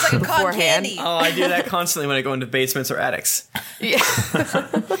 Oh, it's like a cotton beforehand. candy. Oh, I do that constantly when I go into basements or attics. Yeah.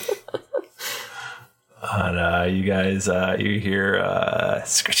 And you guys, you hear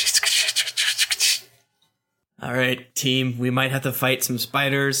scratchy, scratchy. All right, team, we might have to fight some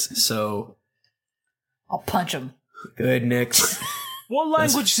spiders, so I'll punch him. good, Nix. What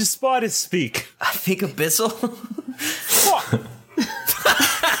language do spiders speak? I think Abyssal. What?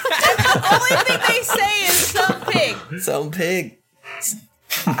 Only thing they say is some pig. Some pig.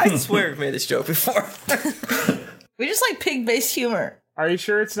 I swear we've made this joke before. We just like pig-based humor. Are you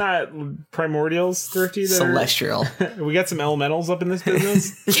sure it's not primordials, Thrifty? Celestial. We got some elementals up in this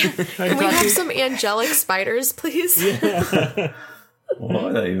business. Can we have some angelic spiders, please? Yeah. What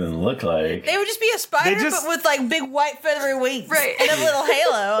would that even look like? They would just be a spider, but with like big white feathery wings, right? And a little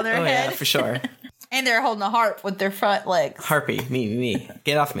halo on their Oh head. yeah, for sure. And they're holding a harp with their front legs. Harpy, me.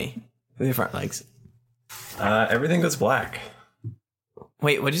 Get off me. With your front legs. Everything goes black.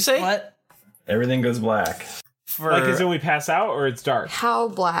 Wait, what'd you say? What? Everything goes black. Like, is it when we pass out or it's dark? How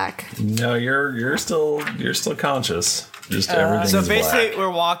black? No, you're still conscious. Just everything. So is basically, black.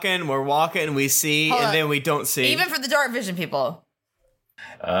 we're walking, we see, Hold and on. then we don't see. Even for the dark vision people.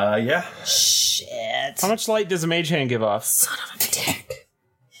 Yeah. Shit. How much light does a mage hand give off? Son of a dick.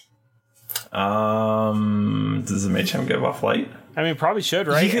 Does the mage hand give off light? I mean, probably should,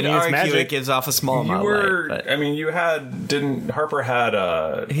 right? You could I mean, it's argue magic. it gives off a small amount of light. But I mean, Harper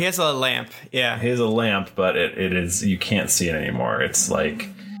had he has a lamp, yeah. He has a lamp, but it is, you can't see it anymore. It's like...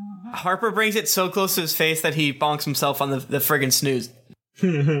 Harper brings it so close to his face that he bonks himself on the friggin' snooze.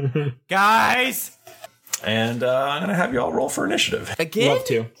 Guys! And I'm going to have you all roll for initiative. Again? Love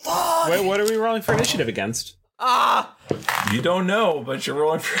to. Wait, what are we rolling for initiative against? You don't know, but you're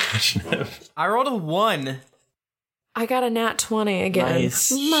rolling for initiative. I rolled a 1. I got a nat 20 again. Nice.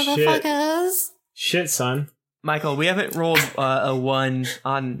 Motherfuckers. Shit, son. Michael, we haven't rolled a 1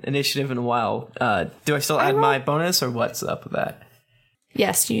 on initiative in a while. Do I still add my bonus, or what's up with that?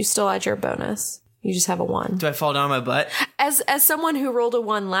 Yes, you still add your bonus. You just have a 1. Do I fall down on my butt? As someone who rolled a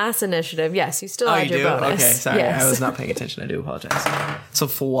 1 last initiative, yes, you still Oh, add you your do? bonus. Okay, sorry. Yes. I was not paying attention. I do apologize. So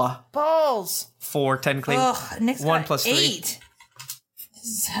 4. Balls. 4, technically. Ugh, Nick's 1 got plus 3. 8. This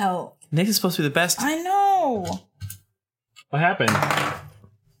is hell. Nick is supposed to be the best. I know. What happened?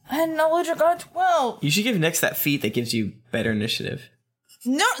 And Eludra got 12. You should give Nick that feat that gives you better initiative.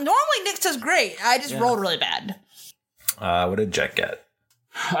 No, normally Nick does great. I just rolled really bad. What did Jet get?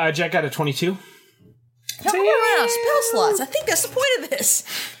 Jack got a 22. Don't go around spell slots. I think that's the point of this.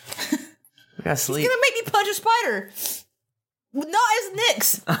 We gotta sleep. He's gonna make me punch a spider. Not as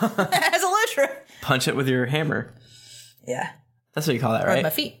Nick's. As Eludra. Punch it with your hammer. Yeah. That's what you call that, Or right?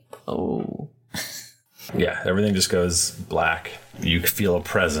 my feet. Oh. Yeah, everything just goes black. You feel a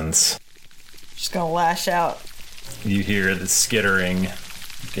presence. Just gonna lash out. You hear the skittering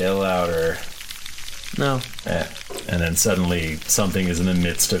get louder. No. And then suddenly something is in the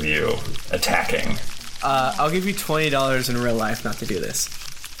midst of you, attacking. I'll give you $20 in real life not to do this.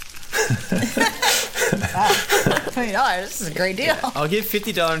 $20. This is a great deal. I'll give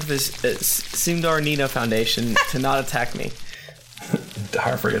 $50 to this Sundar Nina Foundation to not attack me.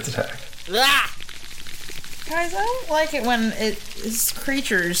 Harper gets attacked. Guys, I don't like it when it is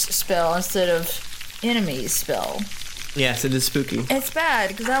creatures spell instead of enemies spell. Yes, it is spooky. It's bad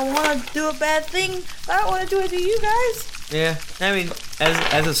because I want to do a bad thing, but I don't want to do it to you guys. Yeah, I mean,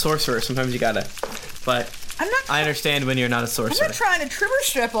 as a sorcerer, sometimes you gotta. But I understand when you're not a I'm sorcerer. not trying to trimmer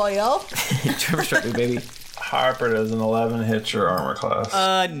strip all y'all. Trevor struck me, baby. Harper does an 11 hit your armor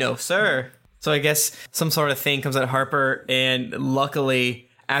class. No, sir. So I guess some sort of thing comes at Harper, and luckily,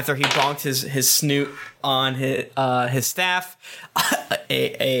 after he bonked his snoot on his staff,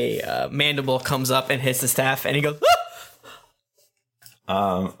 a mandible comes up and hits the staff, and he goes,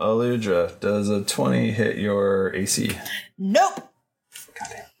 "Ah!" Aludra, does a 20 hit your AC? Nope.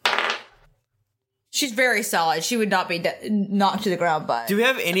 She's very solid. She would not be knocked to the ground by. Do we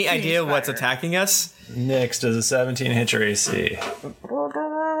have any idea what's attacking us? Nyx, does a 17 hit your AC?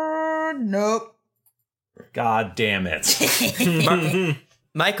 Nope. God damn it.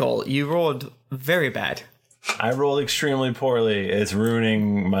 Michael, you rolled very bad. I rolled extremely poorly. It's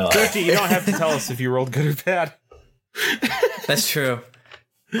ruining my life. Thrifty, you don't have to tell us if you rolled good or bad. That's true.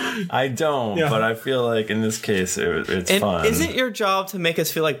 I don't, but I feel like in this case it's fun. Isn't your job to make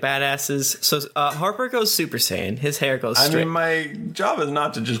us feel like badasses? So Harper goes Super Saiyan. His hair goes straight. I mean, my job is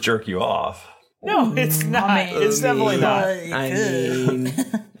not to just jerk you off. No, it's not. It's definitely not. I mean,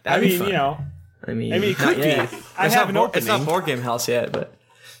 I mean, fun. you know. I mean, it could be. I have an opening. It's not board game house yet, but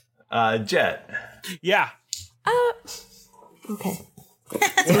Jet. Yeah. Okay.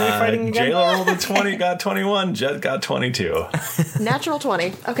 What are we fighting again? Jayla rolled a 20, got 21. Jet got 22. Natural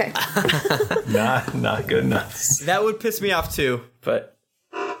 20. Okay. Not good enough. that would piss me off too. But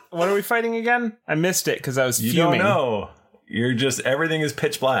What are we fighting again? I missed it because I was You fuming. don't know. You're just, everything is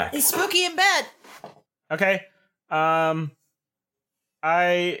pitch black. It's spooky in bed. Okay.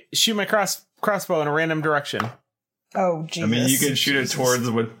 I shoot my crossbow in a random direction. Oh, Jesus. I mean, you can shoot it towards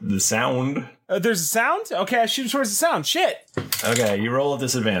the sound. There's a sound? Okay, I shoot towards the sound. Shit. Okay, you roll at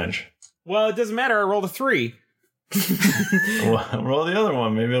disadvantage. Well, it doesn't matter. I rolled a 3. Well, roll the other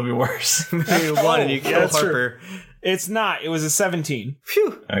one. Maybe it'll be worse. Maybe one and you kill Harper. It's not. It was a 17.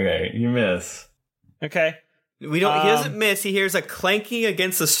 Phew. Okay, you miss. Okay. We don't. He doesn't miss. He hears a clanking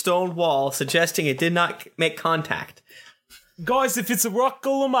against a stone wall, suggesting it did not make contact. Guys, if it's a rock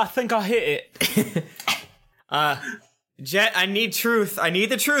golem, I think I hit it. Jet, I need truth. I need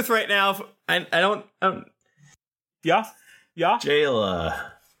the truth right now. I don't. Yeah.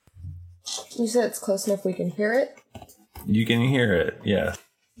 Jayla, You said it's close enough we can hear it. you can hear it. Yeah,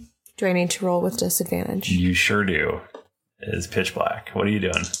 Do I need to roll with disadvantage? you sure do. It is pitch black. What are you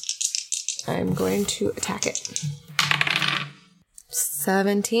doing? I'm going to attack it.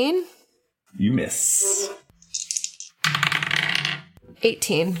 17. You miss.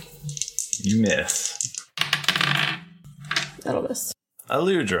 18. You miss. That'll miss.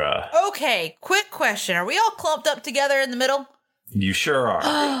 Aludra, Okay, quick question. Are we all clumped up together in the middle? you sure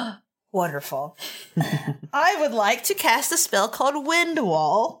are. Wonderful. I would like to cast a spell called Wind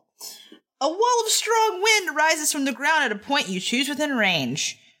Wall. A wall of strong wind rises from the ground at a point you choose within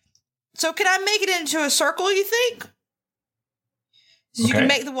range. So can I make it into a circle, you think? So you can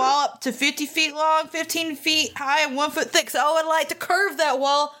make the wall up to 50 feet long, 15 feet high, and 1 foot thick. So I would like to curve that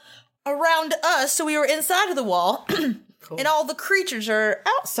wall around us so we were inside of the wall. And all the creatures are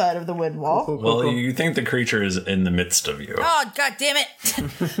outside of the wind wall. Well, you think the creature is in the midst of you. Oh, god damn it.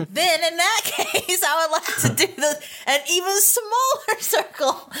 Then in that case, I would like to do an even smaller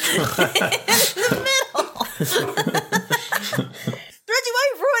circle in the middle. Reggie, why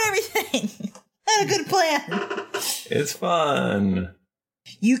you ruin everything? I had a good plan. It's fun.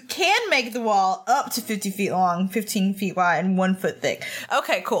 You can make the wall up to 50 feet long, 15 feet wide, and 1 foot thick.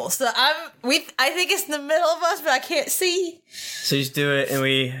 Okay, cool. So I think it's in the middle of us, but I can't see. So you just do it, and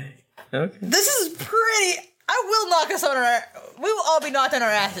we. Okay. This is pretty. I will knock us on our. We will all be knocked on our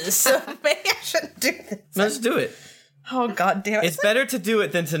asses. So maybe I shouldn't do this. No, just do it. Oh god damn it! It's better to do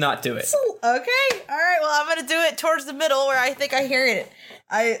it than to not do it. Okay, all right. Well, I'm gonna do it towards the middle where I think I hear it.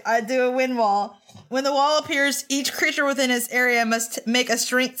 I do a wind wall. When the wall appears, each creature within its area must make a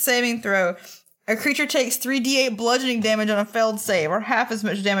strength saving throw. A creature takes 3d8 bludgeoning damage on a failed save, or half as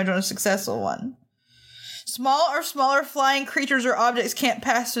much damage on a successful one. Small or smaller flying creatures or objects can't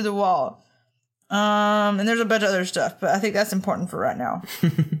pass through the wall. And there's a bunch of other stuff, but I think that's important for right now.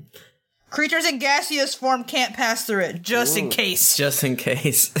 Creatures in gaseous form can't pass through it, just in case. Just in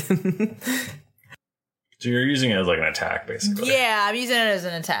case. So you're using it as like an attack, basically. Yeah, I'm using it as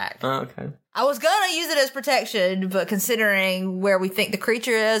an attack. Oh, okay. I was gonna use it as protection, but considering where we think the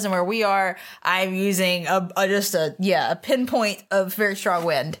creature is and where we are, I'm using a pinpoint of very strong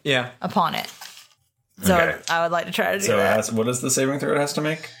wind. Yeah. Upon it. So Okay. I would like to try to do So that. what is the saving throw it has to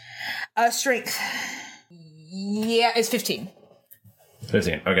make? Strength. Yeah, it's 15.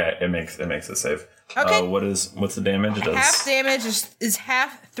 15. Okay, it makes a save. Okay. What's the damage? It does Half damage is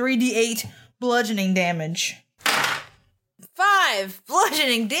half 3d8 bludgeoning damage. 5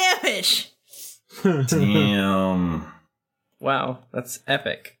 bludgeoning damage. Damn. Wow, that's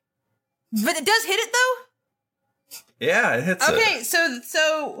epic. But it does hit it though? Yeah, it hits it. Okay,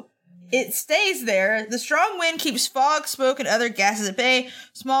 so it stays there. The strong wind keeps fog, smoke, and other gases at bay.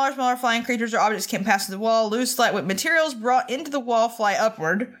 Smaller flying creatures or objects can't pass through the wall. Loose, lightweight materials brought into the wall fly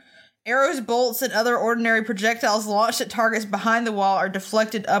upward. Arrows, bolts, and other ordinary projectiles launched at targets behind the wall are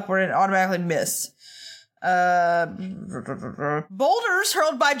deflected upward and automatically miss. Boulders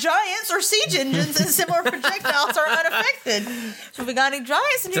hurled by giants or siege engines and similar projectiles are unaffected. So if we got any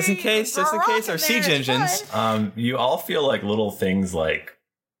giants in Just here, in case, our siege engines. You all feel like little things like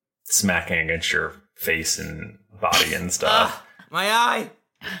smacking against your face and body and stuff. My eye.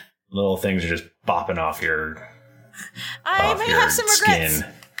 Little things are just bopping off your I may have some regrets,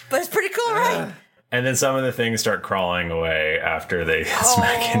 skin. but it's pretty cool, right? And then some of the things start crawling away after they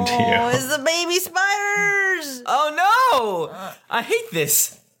smack into Oh, you. it's the baby spiders! Oh no! I hate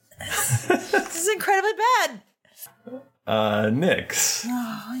this. This is incredibly bad. Nyx.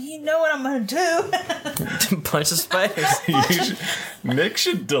 Oh, you know what I'm gonna do. Punch the spiders. Nyx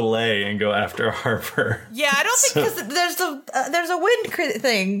should delay and go after Harper. Yeah, I don't think because there's a wind crit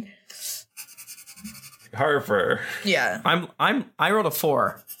thing. Harper. Yeah. I rolled a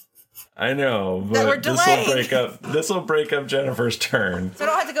 4. I know, That we're but this will delayed. break up Jennifer's turn. So I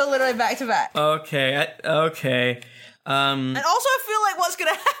don't have to go literally back to back. Okay. Okay. And also, I feel like what's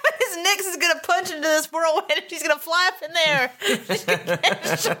gonna happen is Nyx is gonna punch into this whirlwind and she's gonna fly up in there. She's gonna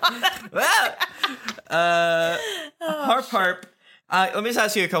get shot up. Harp. Let me just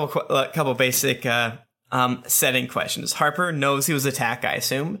ask you a couple basic setting questions. Harper knows he was attacked, I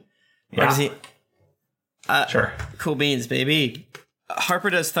assume. Or Yeah. does he? Sure. Cool beans, baby. Harper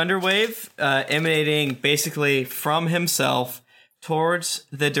does Thunder Wave, emanating basically from himself towards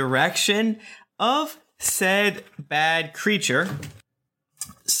the direction of said bad creature.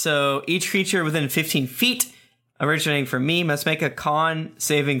 So each creature within 15 feet originating from me must make a con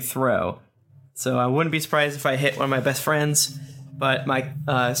saving throw. So I wouldn't be surprised if I hit one of my best friends, but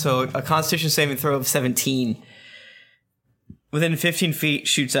so a Constitution saving throw of 17 within 15 feet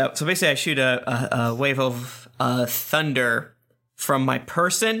shoots out. So basically I shoot a wave of thunder from my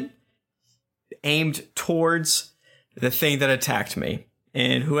person aimed towards the thing that attacked me.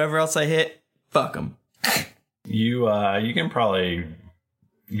 And whoever else I hit, fuck them. You can probably...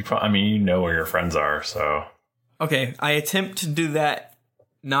 you know where your friends are, so... Okay, I attempt to do that,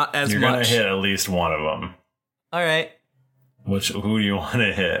 not as much. You're gonna hit at least one of them. All right. Who do you want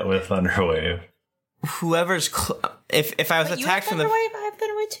to hit with Thunder Wave? Whoever's... If I was attacked from the... I have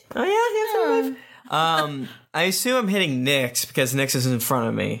Thunder Wave too. Oh, yeah, you have Thunder Wave. I assume I'm hitting Nyx, because Nyx is in front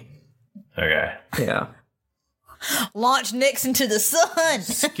of me. Okay. Yeah. Launch Nyx into the sun.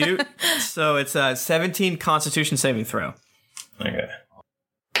 Scoot. So it's a 17 Constitution saving throw. Okay.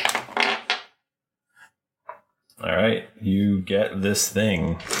 All right, you get this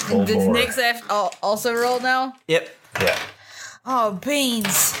thing. Does Nyx also roll now? Yep. Yeah. Oh,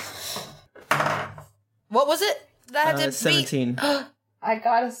 beans. What was it? That had to 17. I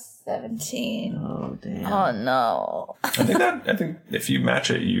got a 17. Oh, damn. Oh, no. I think if you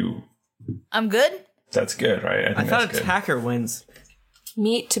match it, I'm good? that's good, right? I thought attacker wins.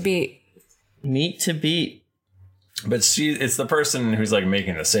 Meat to beat. Meat to beat. But it's the person who's like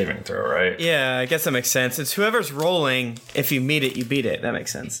making the saving throw, right? Yeah, I guess that makes sense. It's whoever's rolling. If you meet it, you beat it. That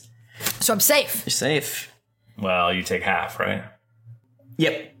makes sense. So I'm safe. You're safe. Well, you take half, right?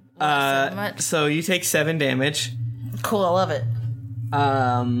 Yep. So you take 7 damage. Cool, I love it.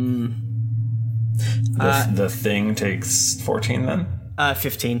 The thing takes 14 then?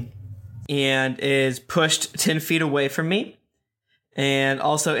 15. And is pushed 10 feet away from me. And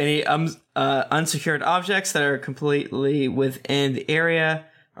also any unsecured objects that are completely within the area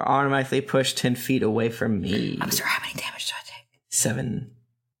are automatically pushed 10 feet away from me. I'm sorry, how many damage do I take? 7.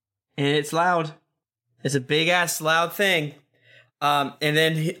 And it's loud. It's a big-ass loud thing. And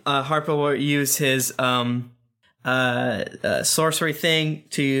then Harper will use his sorcery thing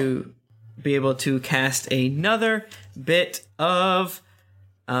to be able to cast another bit of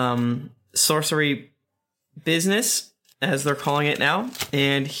sorcery business, as they're calling it now.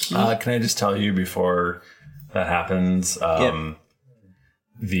 And he... can I just tell you before that happens, the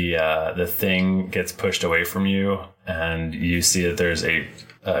thing gets pushed away from you, and you see that there's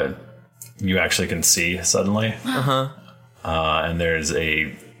you actually can see suddenly. And there's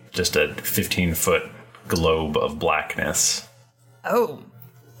just a 15-foot globe of blackness. Oh.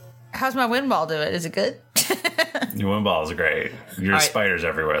 How's my wind ball doing? Is it good? Your wind ball is great. There's spiders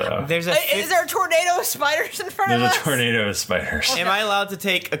everywhere, though. Is there a tornado of spiders in front of us? There's a tornado of spiders. Am I allowed to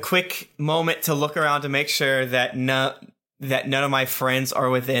take a quick moment to look around to make sure that none of my friends are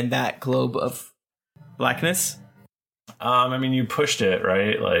within that globe of blackness? You pushed it,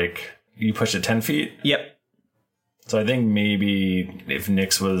 right? Like, you pushed it 10 feet? Yep. So I think maybe if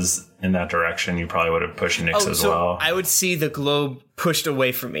Nyx was in that direction, you probably would have pushed Nyx as well. I would see the globe pushed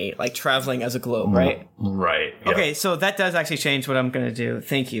away from me, like traveling as a globe, right? Right. Yep. Okay, so that does actually change what I'm going to do.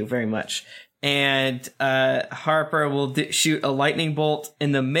 Thank you very much. And Harper will shoot a lightning bolt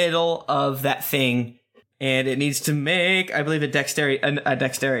in the middle of that thing, and it needs to make, I believe, a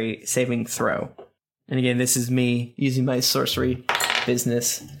dexterity saving throw. And again, this is me using my sorcery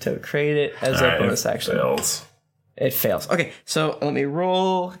business to create it as a bonus action. It fails. Okay, so let me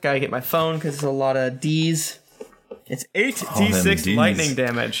roll. Gotta get my phone because it's a lot of D's. It's 8d6 lightning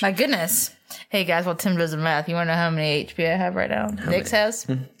damage. My goodness. Hey guys, while Tim does the math, you want to know how many HP I have right now? Nyx has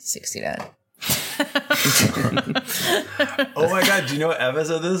 69. Oh my god, do you know what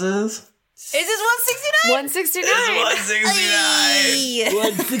episode this is? Is this 169? 169.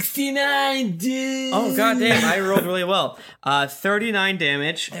 169, dude. Oh god damn, I rolled really well. 39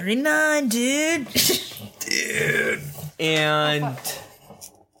 damage. 39, dude. Dude. And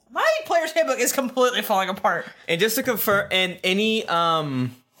my player's handbook is completely falling apart. And just to confirm, and any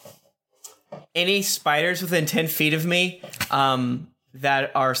spiders within 10 feet of me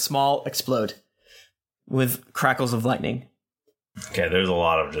that are small explode with crackles of lightning. Okay, there's a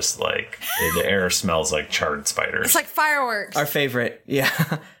lot of just like the air smells like charred spiders. It's like fireworks. Our favorite,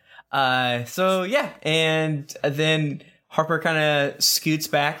 yeah. So yeah, and then Harper kind of scoots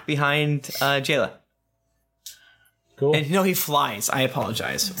back behind Jayla. Cool. And no, he flies. I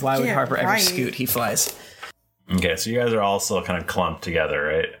apologize. Why would Harper ever scoot? He flies. Okay, so you guys are all still kind of clumped together,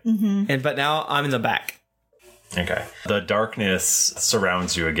 right? Mm-hmm. But now I'm in the back. Okay. The darkness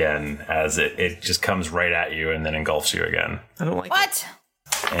surrounds you again as it just comes right at you and then engulfs you again. I don't like What?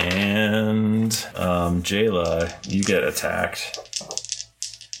 And Jayla, you get attacked.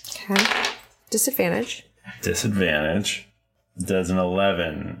 Okay. Disadvantage. Disadvantage. Does an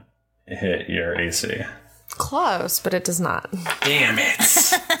 11 hit your AC? Close, but it does not. Damn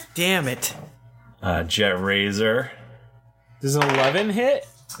it. Damn it. Jet Razor. Does an 11 hit?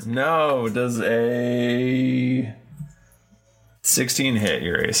 No, does a 16 hit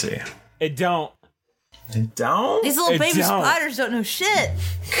your AC? It don't. It don't? These little It baby don't. spiders don't know shit.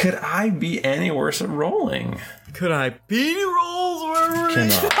 Could I be any worse at rolling? Could I beanie rolls?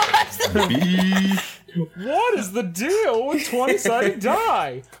 Can I be? What is the deal with 20-sided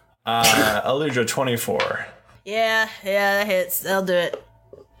die? Aludra, 24. Yeah, that hits. They'll do it.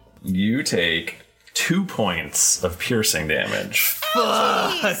 You take 2 points of piercing damage.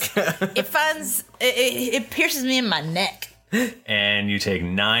 Fuck. It pierces me in my neck. And you take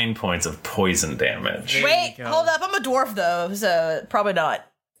 9 points of poison damage. Wait, hold up. I'm a dwarf though, so probably not.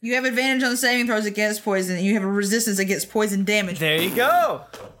 You have advantage on saving throws against poison. You have a resistance against poison damage. There you go.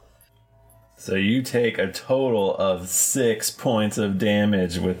 So you take a total of 6 points of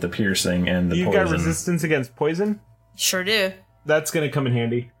damage with the piercing and the You poison. got resistance against poison? Sure do. That's going to come in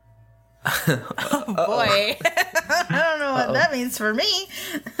handy. Oh boy. I don't know what that means for me.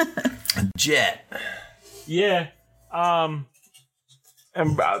 Jet. Yeah. I'm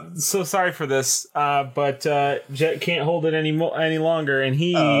so sorry for this, but Jet can't hold it any longer, and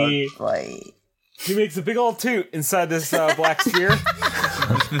he makes a big old toot inside this black sphere,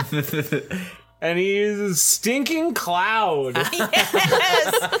 and he uses stinking cloud.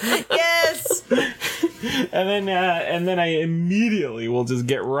 Yes. and then I immediately will just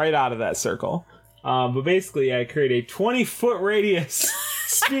get right out of that circle. But basically, I create a 20-foot radius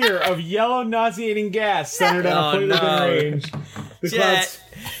sphere of yellow nauseating gas centered on a point within range. The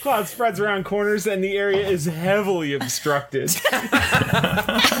cloud spreads around corners and the area is heavily obstructed.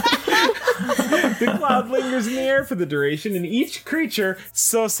 The cloud lingers in the air for the duration, and each creature,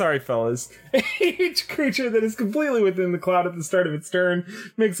 so sorry fellas, each creature that is completely within the cloud at the start of its turn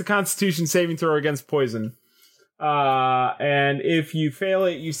makes a Constitution saving throw against poison. And if you fail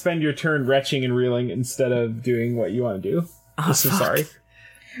it, you spend your turn retching and reeling instead of doing what you want to do. So sorry.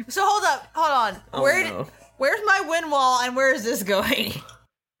 So hold on. Where's my wind wall and where is this going?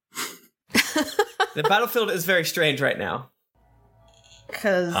 The battlefield is very strange right now.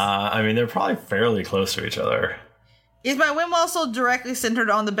 Because I mean, they're probably fairly close to each other. is my wind wall still directly centered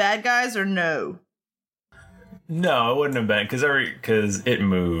on the bad guys or no? No, it wouldn't have been because it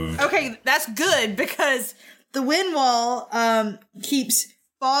moved. Okay, that's good because the wind wall keeps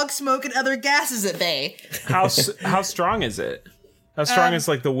fog, smoke, and other gases at bay. How strong is it? How strong is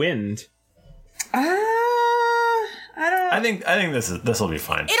like the wind? I don't. I think this will be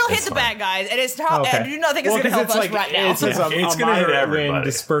fine. It'll hit the bad guys, and it's I do not think it's going to help us right now. It says it's going to hit everybody. Wind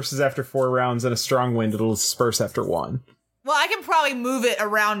disperses after 4 rounds, and a strong wind it'll disperse after 1. Well, I can probably move it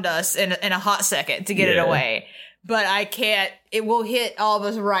around us in a hot second to get it away, but I can't. It will hit all of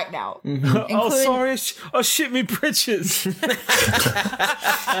us right now. Mm-hmm. Oh, sorry! Oh, shit, me britches.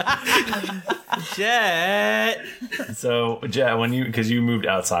 Jet. So, Jet, because you moved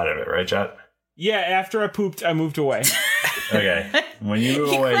outside of it, right, Jet? Yeah, after I pooped, I moved away. Okay. When you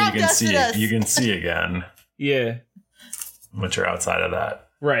move away, you can see it. You can see again. Yeah. Once you're outside of that.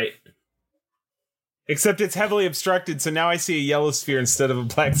 Right. Except it's heavily obstructed, so now I see a yellow sphere instead of a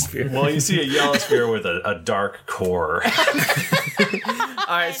black sphere. Well, you see a yellow sphere with a dark core.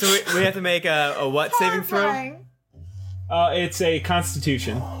 Alright, so we have to make a what saving throw? It's a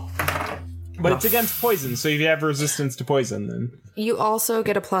Constitution. But it's against poison, so if you have resistance to poison, then... You also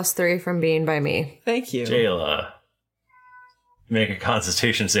get a +3 from being by me. Thank you. Jayla, make a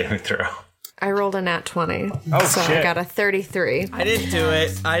Constitution saving throw. I rolled a nat 20. Oh, so shit. I got a 33. I didn't do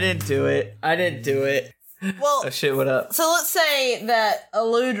it. Well, oh shit, what up? So let's say that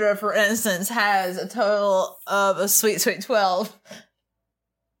Aludra, for instance, has a total of a sweet 12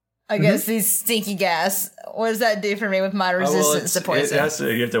 against these stinky gas. What does that do for me with my resistance to poison?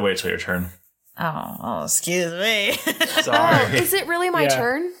 You have to wait till your turn. Oh, excuse me. Sorry. Is it really my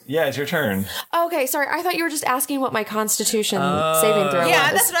turn? Yeah, it's your turn. Okay, sorry. I thought you were just asking what my Constitution saving throw was.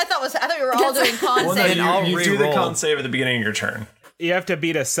 Yeah, that's what I thought. I thought we were all doing con save. You do the con save at the beginning of your turn. You have to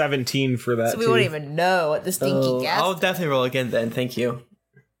beat a 17 for that, so we won't even know what the stinky gas. I'll definitely roll again then, thank you.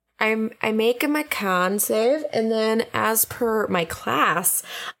 I make my con save, and then as per my class,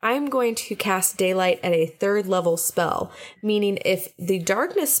 I'm going to cast Daylight at a 3rd level spell, meaning if the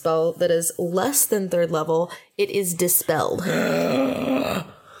darkness spell that is less than 3rd level, it is dispelled. Oh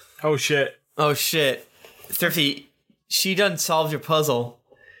shit. Thrifty, she done solved your puzzle.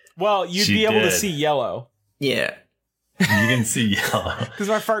 Well, you'd She be able to did. see yellow. Yeah. You can see yellow. Because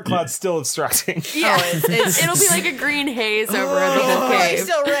my fart cloud's still obstructing. Yeah, it'll be like a green haze over the whole I cave.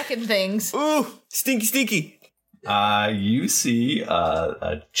 still reckon things. Ooh, stinky. You see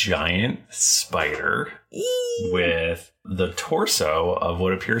a giant spider with the torso of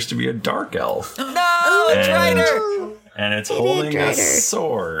what appears to be a dark elf. No, Drider! And it's holding a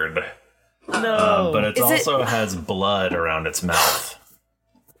sword. No. But it Is it- also has blood around its mouth.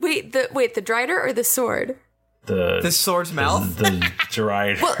 Wait, the Drider or the sword? The sword's mouth? The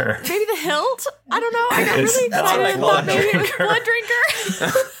Drider. Well, maybe the hilt? I don't know. I got It's really not excited. a I thought blood maybe it was drinker. blood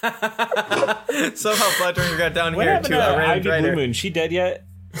drinker. Somehow Bloodringer got down What here happened to to a random Ivy Blue Drider. Moon? She dead yet?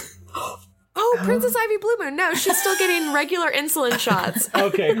 Oh, Princess Ivy Blue Moon. No, she's still getting regular insulin shots.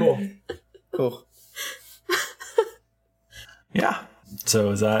 Okay, cool. Cool. Yeah.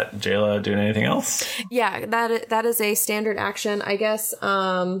 So is that Jayla doing anything else? Yeah, that is a standard action. I guess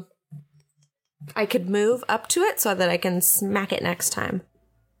I could move up to it so that I can smack it next time.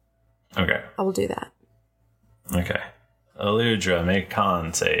 Okay. I will do that. Okay. Aludra, make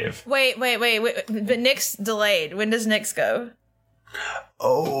con save. Wait. But Nick's delayed. When does Nick's go?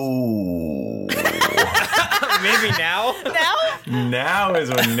 Oh. Maybe now? Now? Now is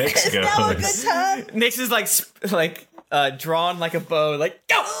when Nyx goes. Now a good time? Nyx is like drawn like a bow, like,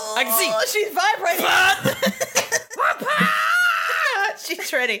 go! I can see! Oh, she's vibrating.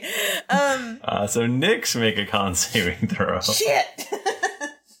 She's ready. So Nyx make a con saving throw. Shit.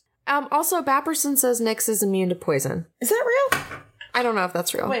 Also, Bapperson says Nyx is immune to poison. Is that real? I don't know if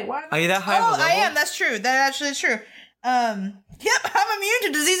that's real. Wait, what? Are you that high of a Oh, level? I am. That's true. That actually is true. Yep, I'm immune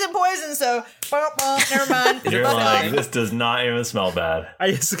to disease and poison, so never mind. You're like, this does not even smell bad.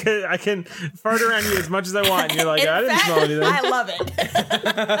 I can fart around you as much as I want. And you're like, I didn't smell anything. I love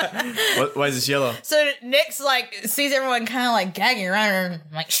it. Why is this yellow? So Nyx like sees everyone kind of like gagging around her and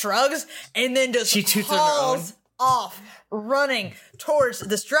like shrugs and then just She toots on her hauls off running towards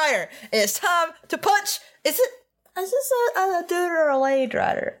the Strider. It's time to punch. Is this a dude or a lady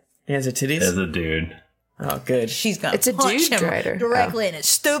Strider? He has a titties? As a dude. Oh, good. She's gonna It's a punch dude him Drider. directly in his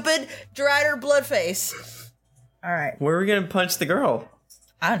stupid Drider blood face. All right. Where are we gonna punch the girl?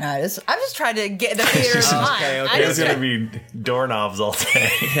 I don't know. I'm just trying to get the theater of mind. Okay. I There's just going to be doorknobs all day.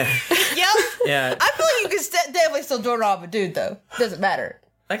 Yep. Yeah. I feel like you can definitely still doorknob a dude, though. Doesn't matter.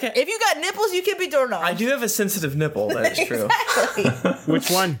 Okay. If you got nipples, you can be doorknob. I do have a sensitive nipple, that is true. Which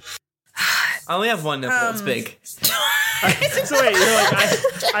one? I only have one nipple, it's big. So wait, you're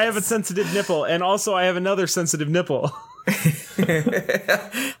like, I have a sensitive nipple, and also I have another sensitive nipple.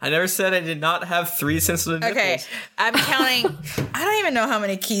 I never said I did not have 3 sensitive nipples. Okay, I'm counting. I don't even know how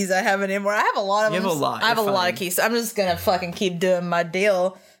many keys I have anymore. I have a lot of them. You have a lot, I have a you're lot fine. of keys. So I'm just gonna fucking keep doing my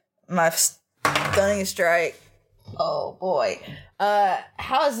deal. My stunning strike. Oh boy.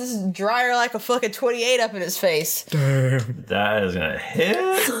 How is this Dryer like a fucking 28 up in his face? That is going to hit.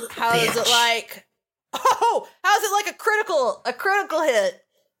 How is it like? Oh, how's it like a critical hit?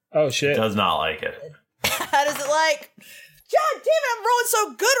 Oh shit. Does not like it. How does it like? God damn it! I'm rolling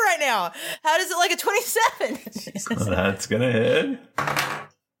so good right now. How does it like a 27? That's going to hit.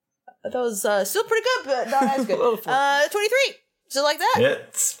 That was still pretty good, but not as good. 23. So like that.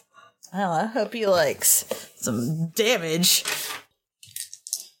 Hits. Well, I hope he likes some damage.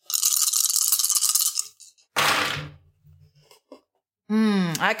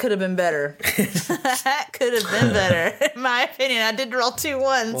 I could have been better. That could have been better, in my opinion. I did roll 2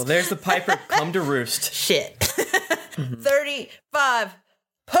 ones. Well, there's the Piper come to roost. Shit. 35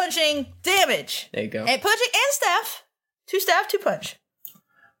 punching damage. There you go. And punching and staff. 2 staff, 2 punch.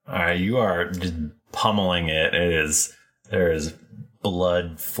 All right, you are just pummeling it. There is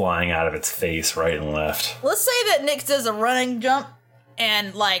blood flying out of its face right and left. Let's say that Nyx does a running jump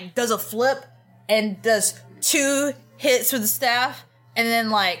and like does a flip and does 2 hits with the staff and then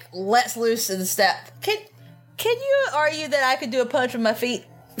like lets loose of the staff. Can you argue that I could do a punch with my feet?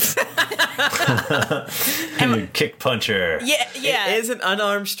 You kick puncher. Yeah. It is an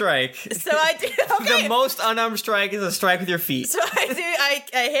unarmed strike. So I do. Okay. The most unarmed strike is a strike with your feet. So I do.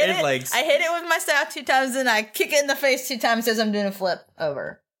 I hit And it. legs. I hit it with my staff 2 times, and I kick it in the face 2 times as I'm doing a flip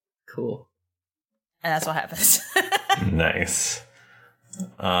over, Cool. and that's what happens. Nice.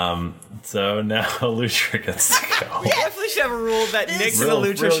 So now Lutra gets to go. We definitely should have a rule that Nyx and Real-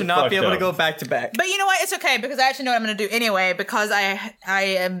 Elutra real should not be fucked able to up. go back to back. But you know what? It's okay because I actually know what I'm going to do anyway. Because I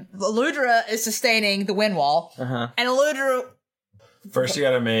am Eludra is sustaining the wind wall, and Eludra. First, you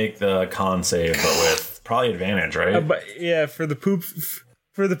got to make the con save, but with probably advantage, right? But yeah, for the poop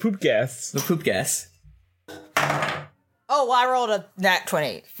gas. The poop gas. Oh, well, I rolled a nat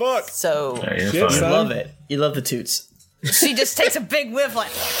 20. Fuck. So You love it. You love the toots. she just takes a big whiff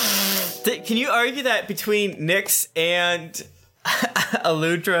like... Can you argue that between Nyx and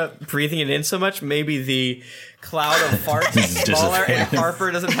Aludra breathing it in so much, maybe the cloud of farts is smaller and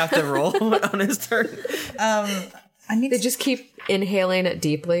Harper doesn't have to roll on his turn? They just keep inhaling it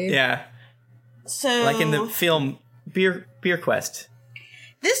deeply. Yeah. So... Like in the film Beer Quest.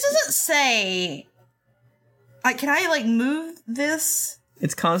 This doesn't say... Like, can I, like, move this?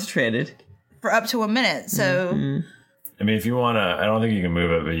 It's concentrated. For up to a minute, so... I mean, if you want to... I don't think you can move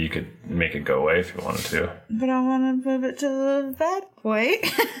it, but you could make it go away if you wanted to. But I want to move it to the bad way.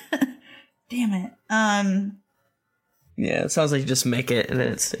 Damn it. Yeah, it sounds like you just make it and then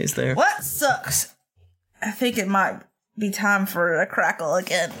it stays there. What sucks? I think it might be time for a crackle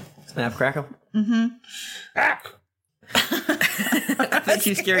again. Snap crackle? Mm-hmm. I think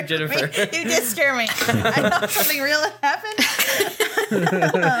you scared Jennifer. You did scare me. I thought something real had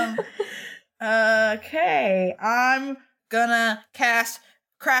happened. Okay, I'm gonna cast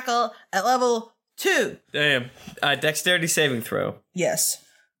Crackle at level 2. Damn. Dexterity saving throw. Yes.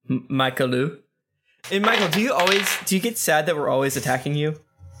 Michael. And Michael, do you get sad that we're always attacking you?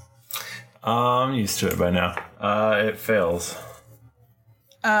 I'm used to it by now. It fails.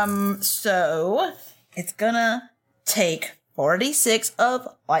 So it's gonna take 46 of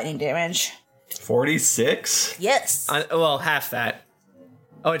lightning damage. 46? Yes. Well, half that.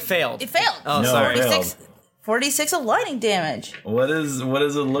 Oh, it failed. It failed. Oh, No, sorry. it failed. 46 of lightning damage. What does it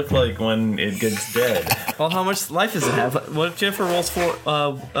look like when it gets dead? Well, how much life does it have? What if Jennifer rolls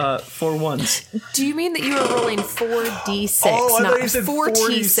 4 ones? Do you mean that you were rolling 4d6, Oh, I not thought you said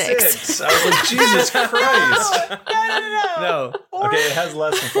 4t6? I was like, Jesus Christ. No. Okay, it has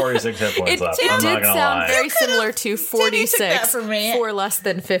less than 46 hit points left. It I'm not did gonna sound lie. very similar to you took 46 that from me. for less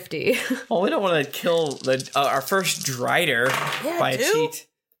than 50. Well, we don't want to kill our first Drider by a do. cheat.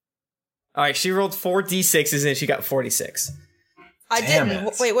 All right, she rolled 4 d6s and she got 46. I Damn didn't.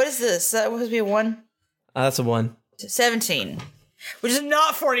 it. Wait, what is this? That was be a 1? That's a 1. 17. Which is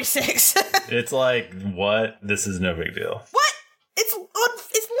not 46. It's like, what? This is no big deal. What? It's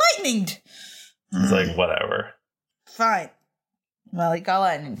lightninged. It's like, whatever. Fine. Well, he got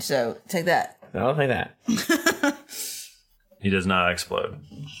lightning, so take that. I don't think that. He does not explode.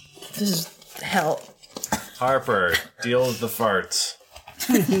 This is hell. Harper, deal with the farts.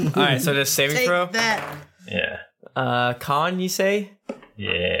 All right, so just saving Take throw. that. Yeah. Con, you say?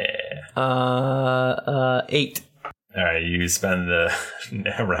 Yeah. 8. All right, you spend the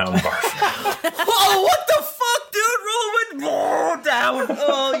round barf. Oh, what the fuck, dude? Roll down.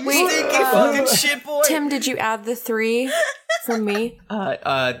 Oh, you stinky fucking shit boy. Tim, did you add the 3 from me?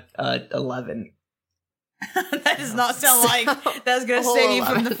 11. That does not sound like that's going to save you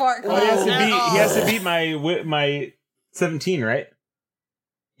from the fart Well, cloud. he has to beat my 17, right?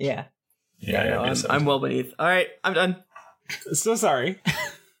 Yeah. Yeah, No, I'm well beneath. All right, I'm done. So sorry.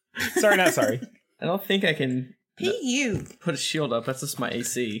 Sorry, not sorry. I don't think I can you put a shield up. That's just my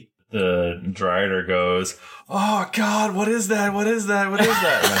AC. The Drider goes, oh, God, what is that? What is that? What is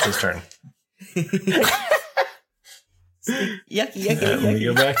that? And that's his turn. Yucky. And we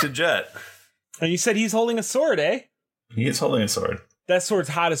go back to Jet. And you said he's holding a sword, eh? He is holding a sword. That sword's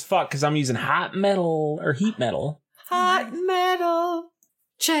hot as fuck because I'm using hot metal or heat metal. hot metal.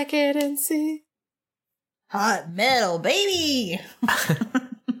 Check it and see. Hot metal, baby.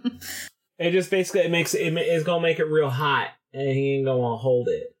 It just basically it's gonna make it real hot, and he ain't gonna hold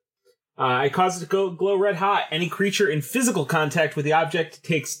it. I cause it to glow red hot. Any creature in physical contact with the object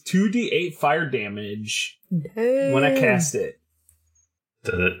takes 2d8 fire damage when I cast it.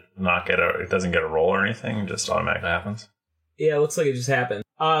 Does it not get it doesn't get a roll or anything? It just automatically happens? Yeah, it looks like it just happened.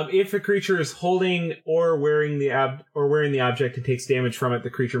 If a creature is holding or wearing the object and takes damage from it, the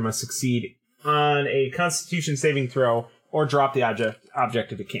creature must succeed on a Constitution saving throw or drop the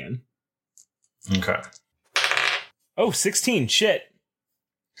object if it can. Okay. Oh, 16. Shit.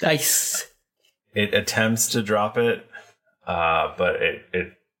 Nice. It attempts to drop it, but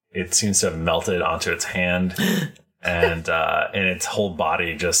it seems to have melted onto its hand, and its whole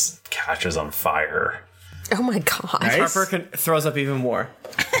body just catches on fire. Oh my god. Nice. Harper throws up even more.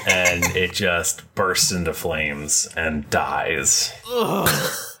 And it just bursts into flames and dies. Ugh.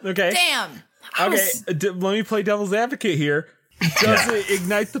 Okay. Damn. Okay, let me play devil's advocate here. Does it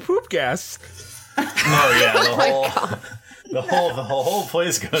ignite the poop gas? Oh yeah, the whole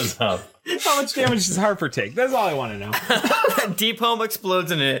place goes up. How much damage does Harper take? That's all I want to know. Deep home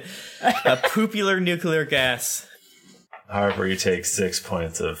explodes in a poopular nuclear gas. Harper, you take 6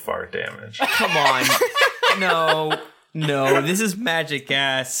 points of fart damage. Come on. No, this is magic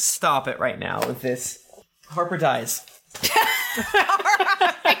gas. Stop it right now with this. Harper dies.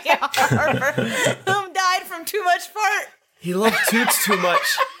 Harper, whom died from too much fart. He loved Toots too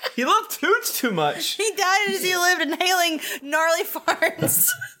much. He loved Toots too much. He died as he lived inhaling gnarly farts.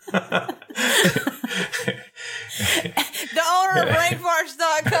 The owner of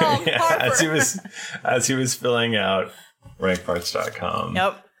rankfarts.com, Yeah, Harper. as he was filling out rankfarts.com.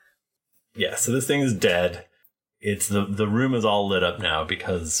 Yep. Yeah, so this thing is dead. It's the room is all lit up now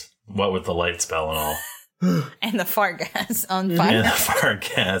because what with the light spell and all. And the fart gas on fire. And the fart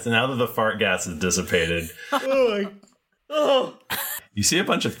gas. And now that the fart gas is dissipated, you see a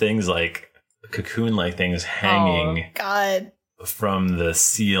bunch of things like cocoon-like things hanging God. from the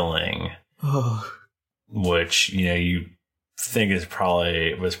ceiling, which you think was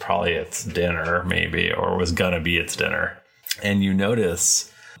probably its dinner, maybe, or was gonna be its dinner. And you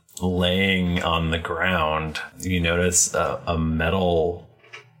notice laying on the ground, you notice a metal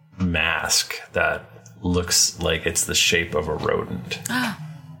mask that looks like it's the shape of a rodent.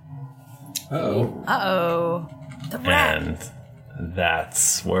 Uh-oh. The rat. And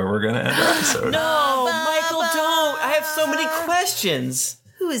that's where we're going to end our episode. No, Michael, don't. I have so many questions.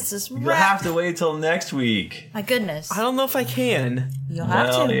 Who is this rat? You'll have to wait till next week. My goodness. I don't know if I can. You'll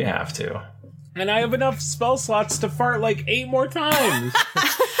have to. You have to. And I have enough spell slots to fart like 8 more times.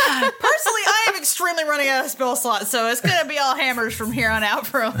 Personally, I am extremely running out of spell slots, so it's going to be all hammers from here on out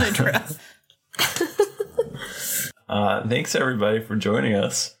for Olidra. Thanks, everybody, for joining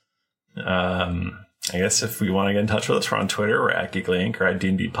us. I guess if we want to get in touch with us, we're on Twitter. We're at Geekly Inc. or at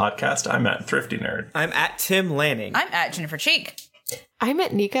D&D Podcast. I'm at Thrifty Nerd. I'm at Tim Lanning. I'm at Jennifer Cheek. I'm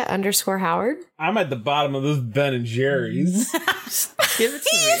at Nika_Howard. I'm at the bottom of this Ben and Jerry's. Give it to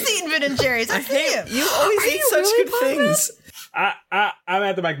He is eating Ben and Jerry's. I see him. You always eat such really good things. I'm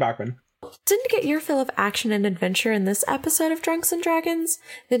at the Mike Bachman. Didn't get your fill of action and adventure in this episode of Drunks and Dragons?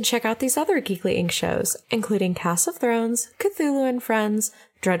 Then check out these other Geekly Inc. shows, including Cast of Thrones, Cthulhu and Friends,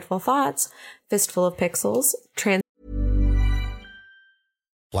 Dreadful Thoughts, Fistful of Pixels,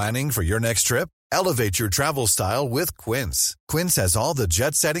 Planning for your next trip? Elevate your travel style with Quince. Quince has all the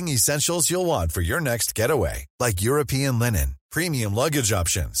jet-setting essentials you'll want for your next getaway, like European linen, premium luggage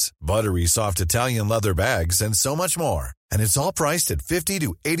options, buttery soft Italian leather bags, and so much more. And it's all priced at 50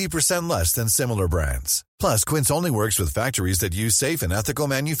 to 80% less than similar brands. Plus, Quince only works with factories that use safe and ethical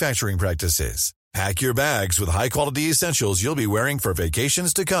manufacturing practices. Pack your bags with high-quality essentials you'll be wearing for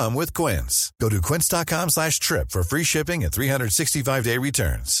vacations to come with Quince. Go to quince.com/trip for free shipping and 365-day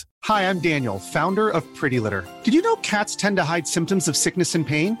returns. Hi, I'm Daniel, founder of Pretty Litter. Did you know cats tend to hide symptoms of sickness and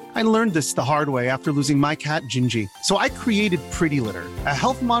pain? I learned this the hard way after losing my cat, Gingy. So I created Pretty Litter, a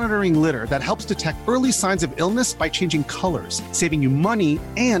health monitoring litter that helps detect early signs of illness by changing colors, saving you money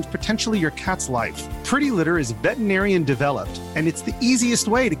and potentially your cat's life. Pretty Litter is veterinarian developed, and it's the easiest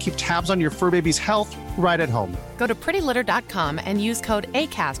way to keep tabs on your fur baby's health right at home. Go to prettylitter.com and use code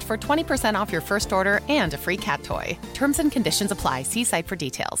ACAST for 20% off your first order and a free cat toy. Terms and conditions apply. See site for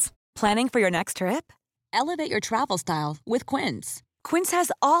details. Planning for your next trip? Elevate your travel style with Quince. Quince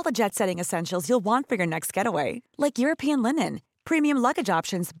has all the jet-setting essentials you'll want for your next getaway, like European linen, premium luggage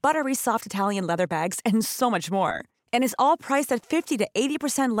options, buttery soft Italian leather bags, and so much more. And is all priced at 50 to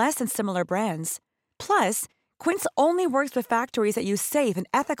 80% less than similar brands. Plus, Quince only works with factories that use safe and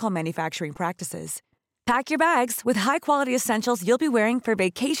ethical manufacturing practices. Pack your bags with high-quality essentials you'll be wearing for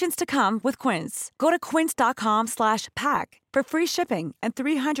vacations to come with Quince. Go to quince.com/pack for free shipping and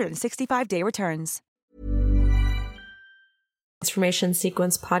 365-day returns. Transformation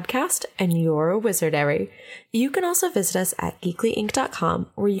Sequence Podcast, and you're a wizardary. You can also visit us at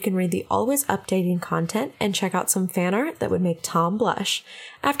geeklyinc.com, where you can read the always updating content and check out some fan art that would make Tom blush.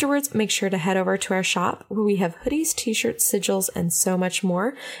 Afterwards, make sure to head over to our shop, where we have hoodies, t-shirts, sigils, and so much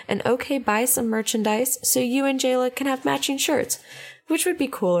more. And buy some merchandise so you and Jayla can have matching shirts, which would be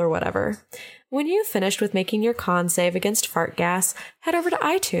cool or whatever. When you've finished with making your con save against fart gas, head over to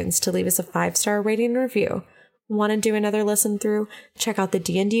iTunes to leave us a 5-star rating and review. Want to do another listen through? Check out the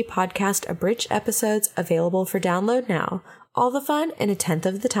D&D Podcast Abridged episodes available for download now. All the fun in 1/10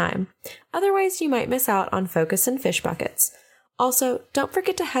 of the time. Otherwise, you might miss out on Focus and Fish Buckets. Also, don't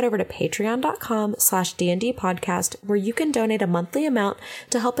forget to head over to patreon.com/D&D Podcast, where you can donate a monthly amount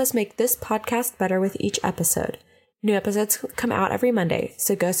to help us make this podcast better with each episode. New episodes come out every Monday,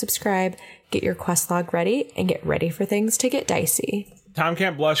 so go subscribe, get your quest log ready, and get ready for things to get dicey. Tom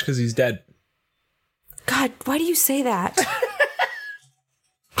can't blush because he's dead. God, why do you say that?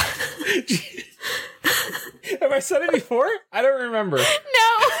 Have I said it before? I don't remember. No.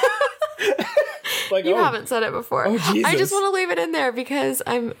 You haven't said it before. Oh, Jesus. I just want to leave it in there because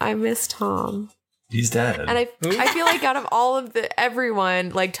I miss Tom. He's dead. And I feel like out of all of everyone,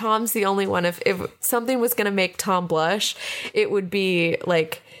 like Tom's the only one. If something was going to make Tom blush, it would be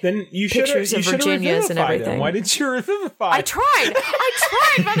like then you pictures of Virginias and everything. Him. Why did you revivify? I tried,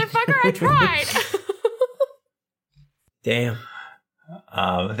 motherfucker. I tried. Damn.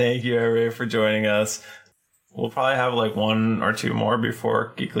 Thank you, everybody, for joining us. We'll probably have like one or two more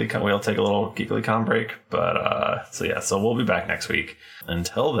before GeeklyCon. We'll take a little GeeklyCon break. But so we'll be back next week.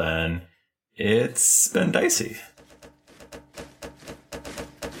 Until then, it's been dicey.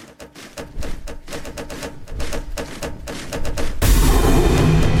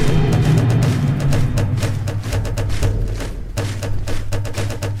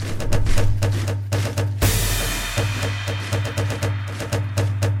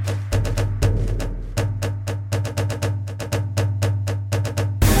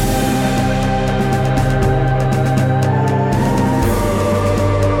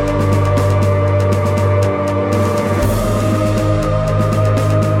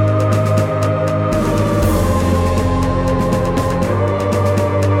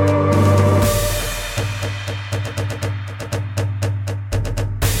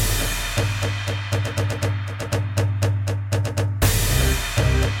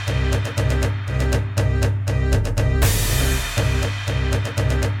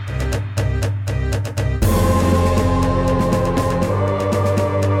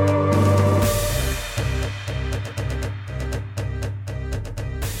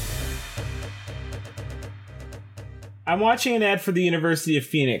 I'm watching an ad for the University of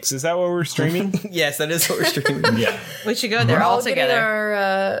Phoenix. Is that what we're streaming? Yes, that is what we're streaming. Yeah. We should go there all together.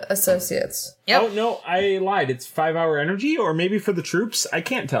 Our associates. Yep. Oh, no, I lied. It's 5 Hour Energy or maybe for the troops? I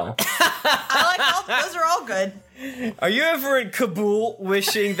can't tell. Those are all good. Are you ever in Kabul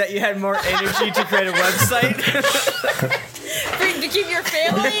wishing that you had more energy to create a website? To keep your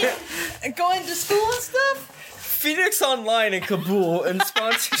family going to school and stuff? Phoenix Online in Kabul in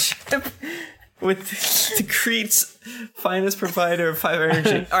sponsorship with the Crete's finest provider of 5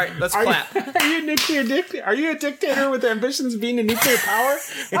 energy. All right, let's clap. Are you a dictator with ambitions of being a nuclear power?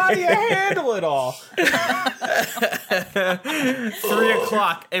 How do you handle it all? 3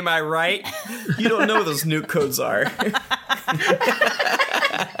 o'clock, am I right? You don't know what those nuke codes are.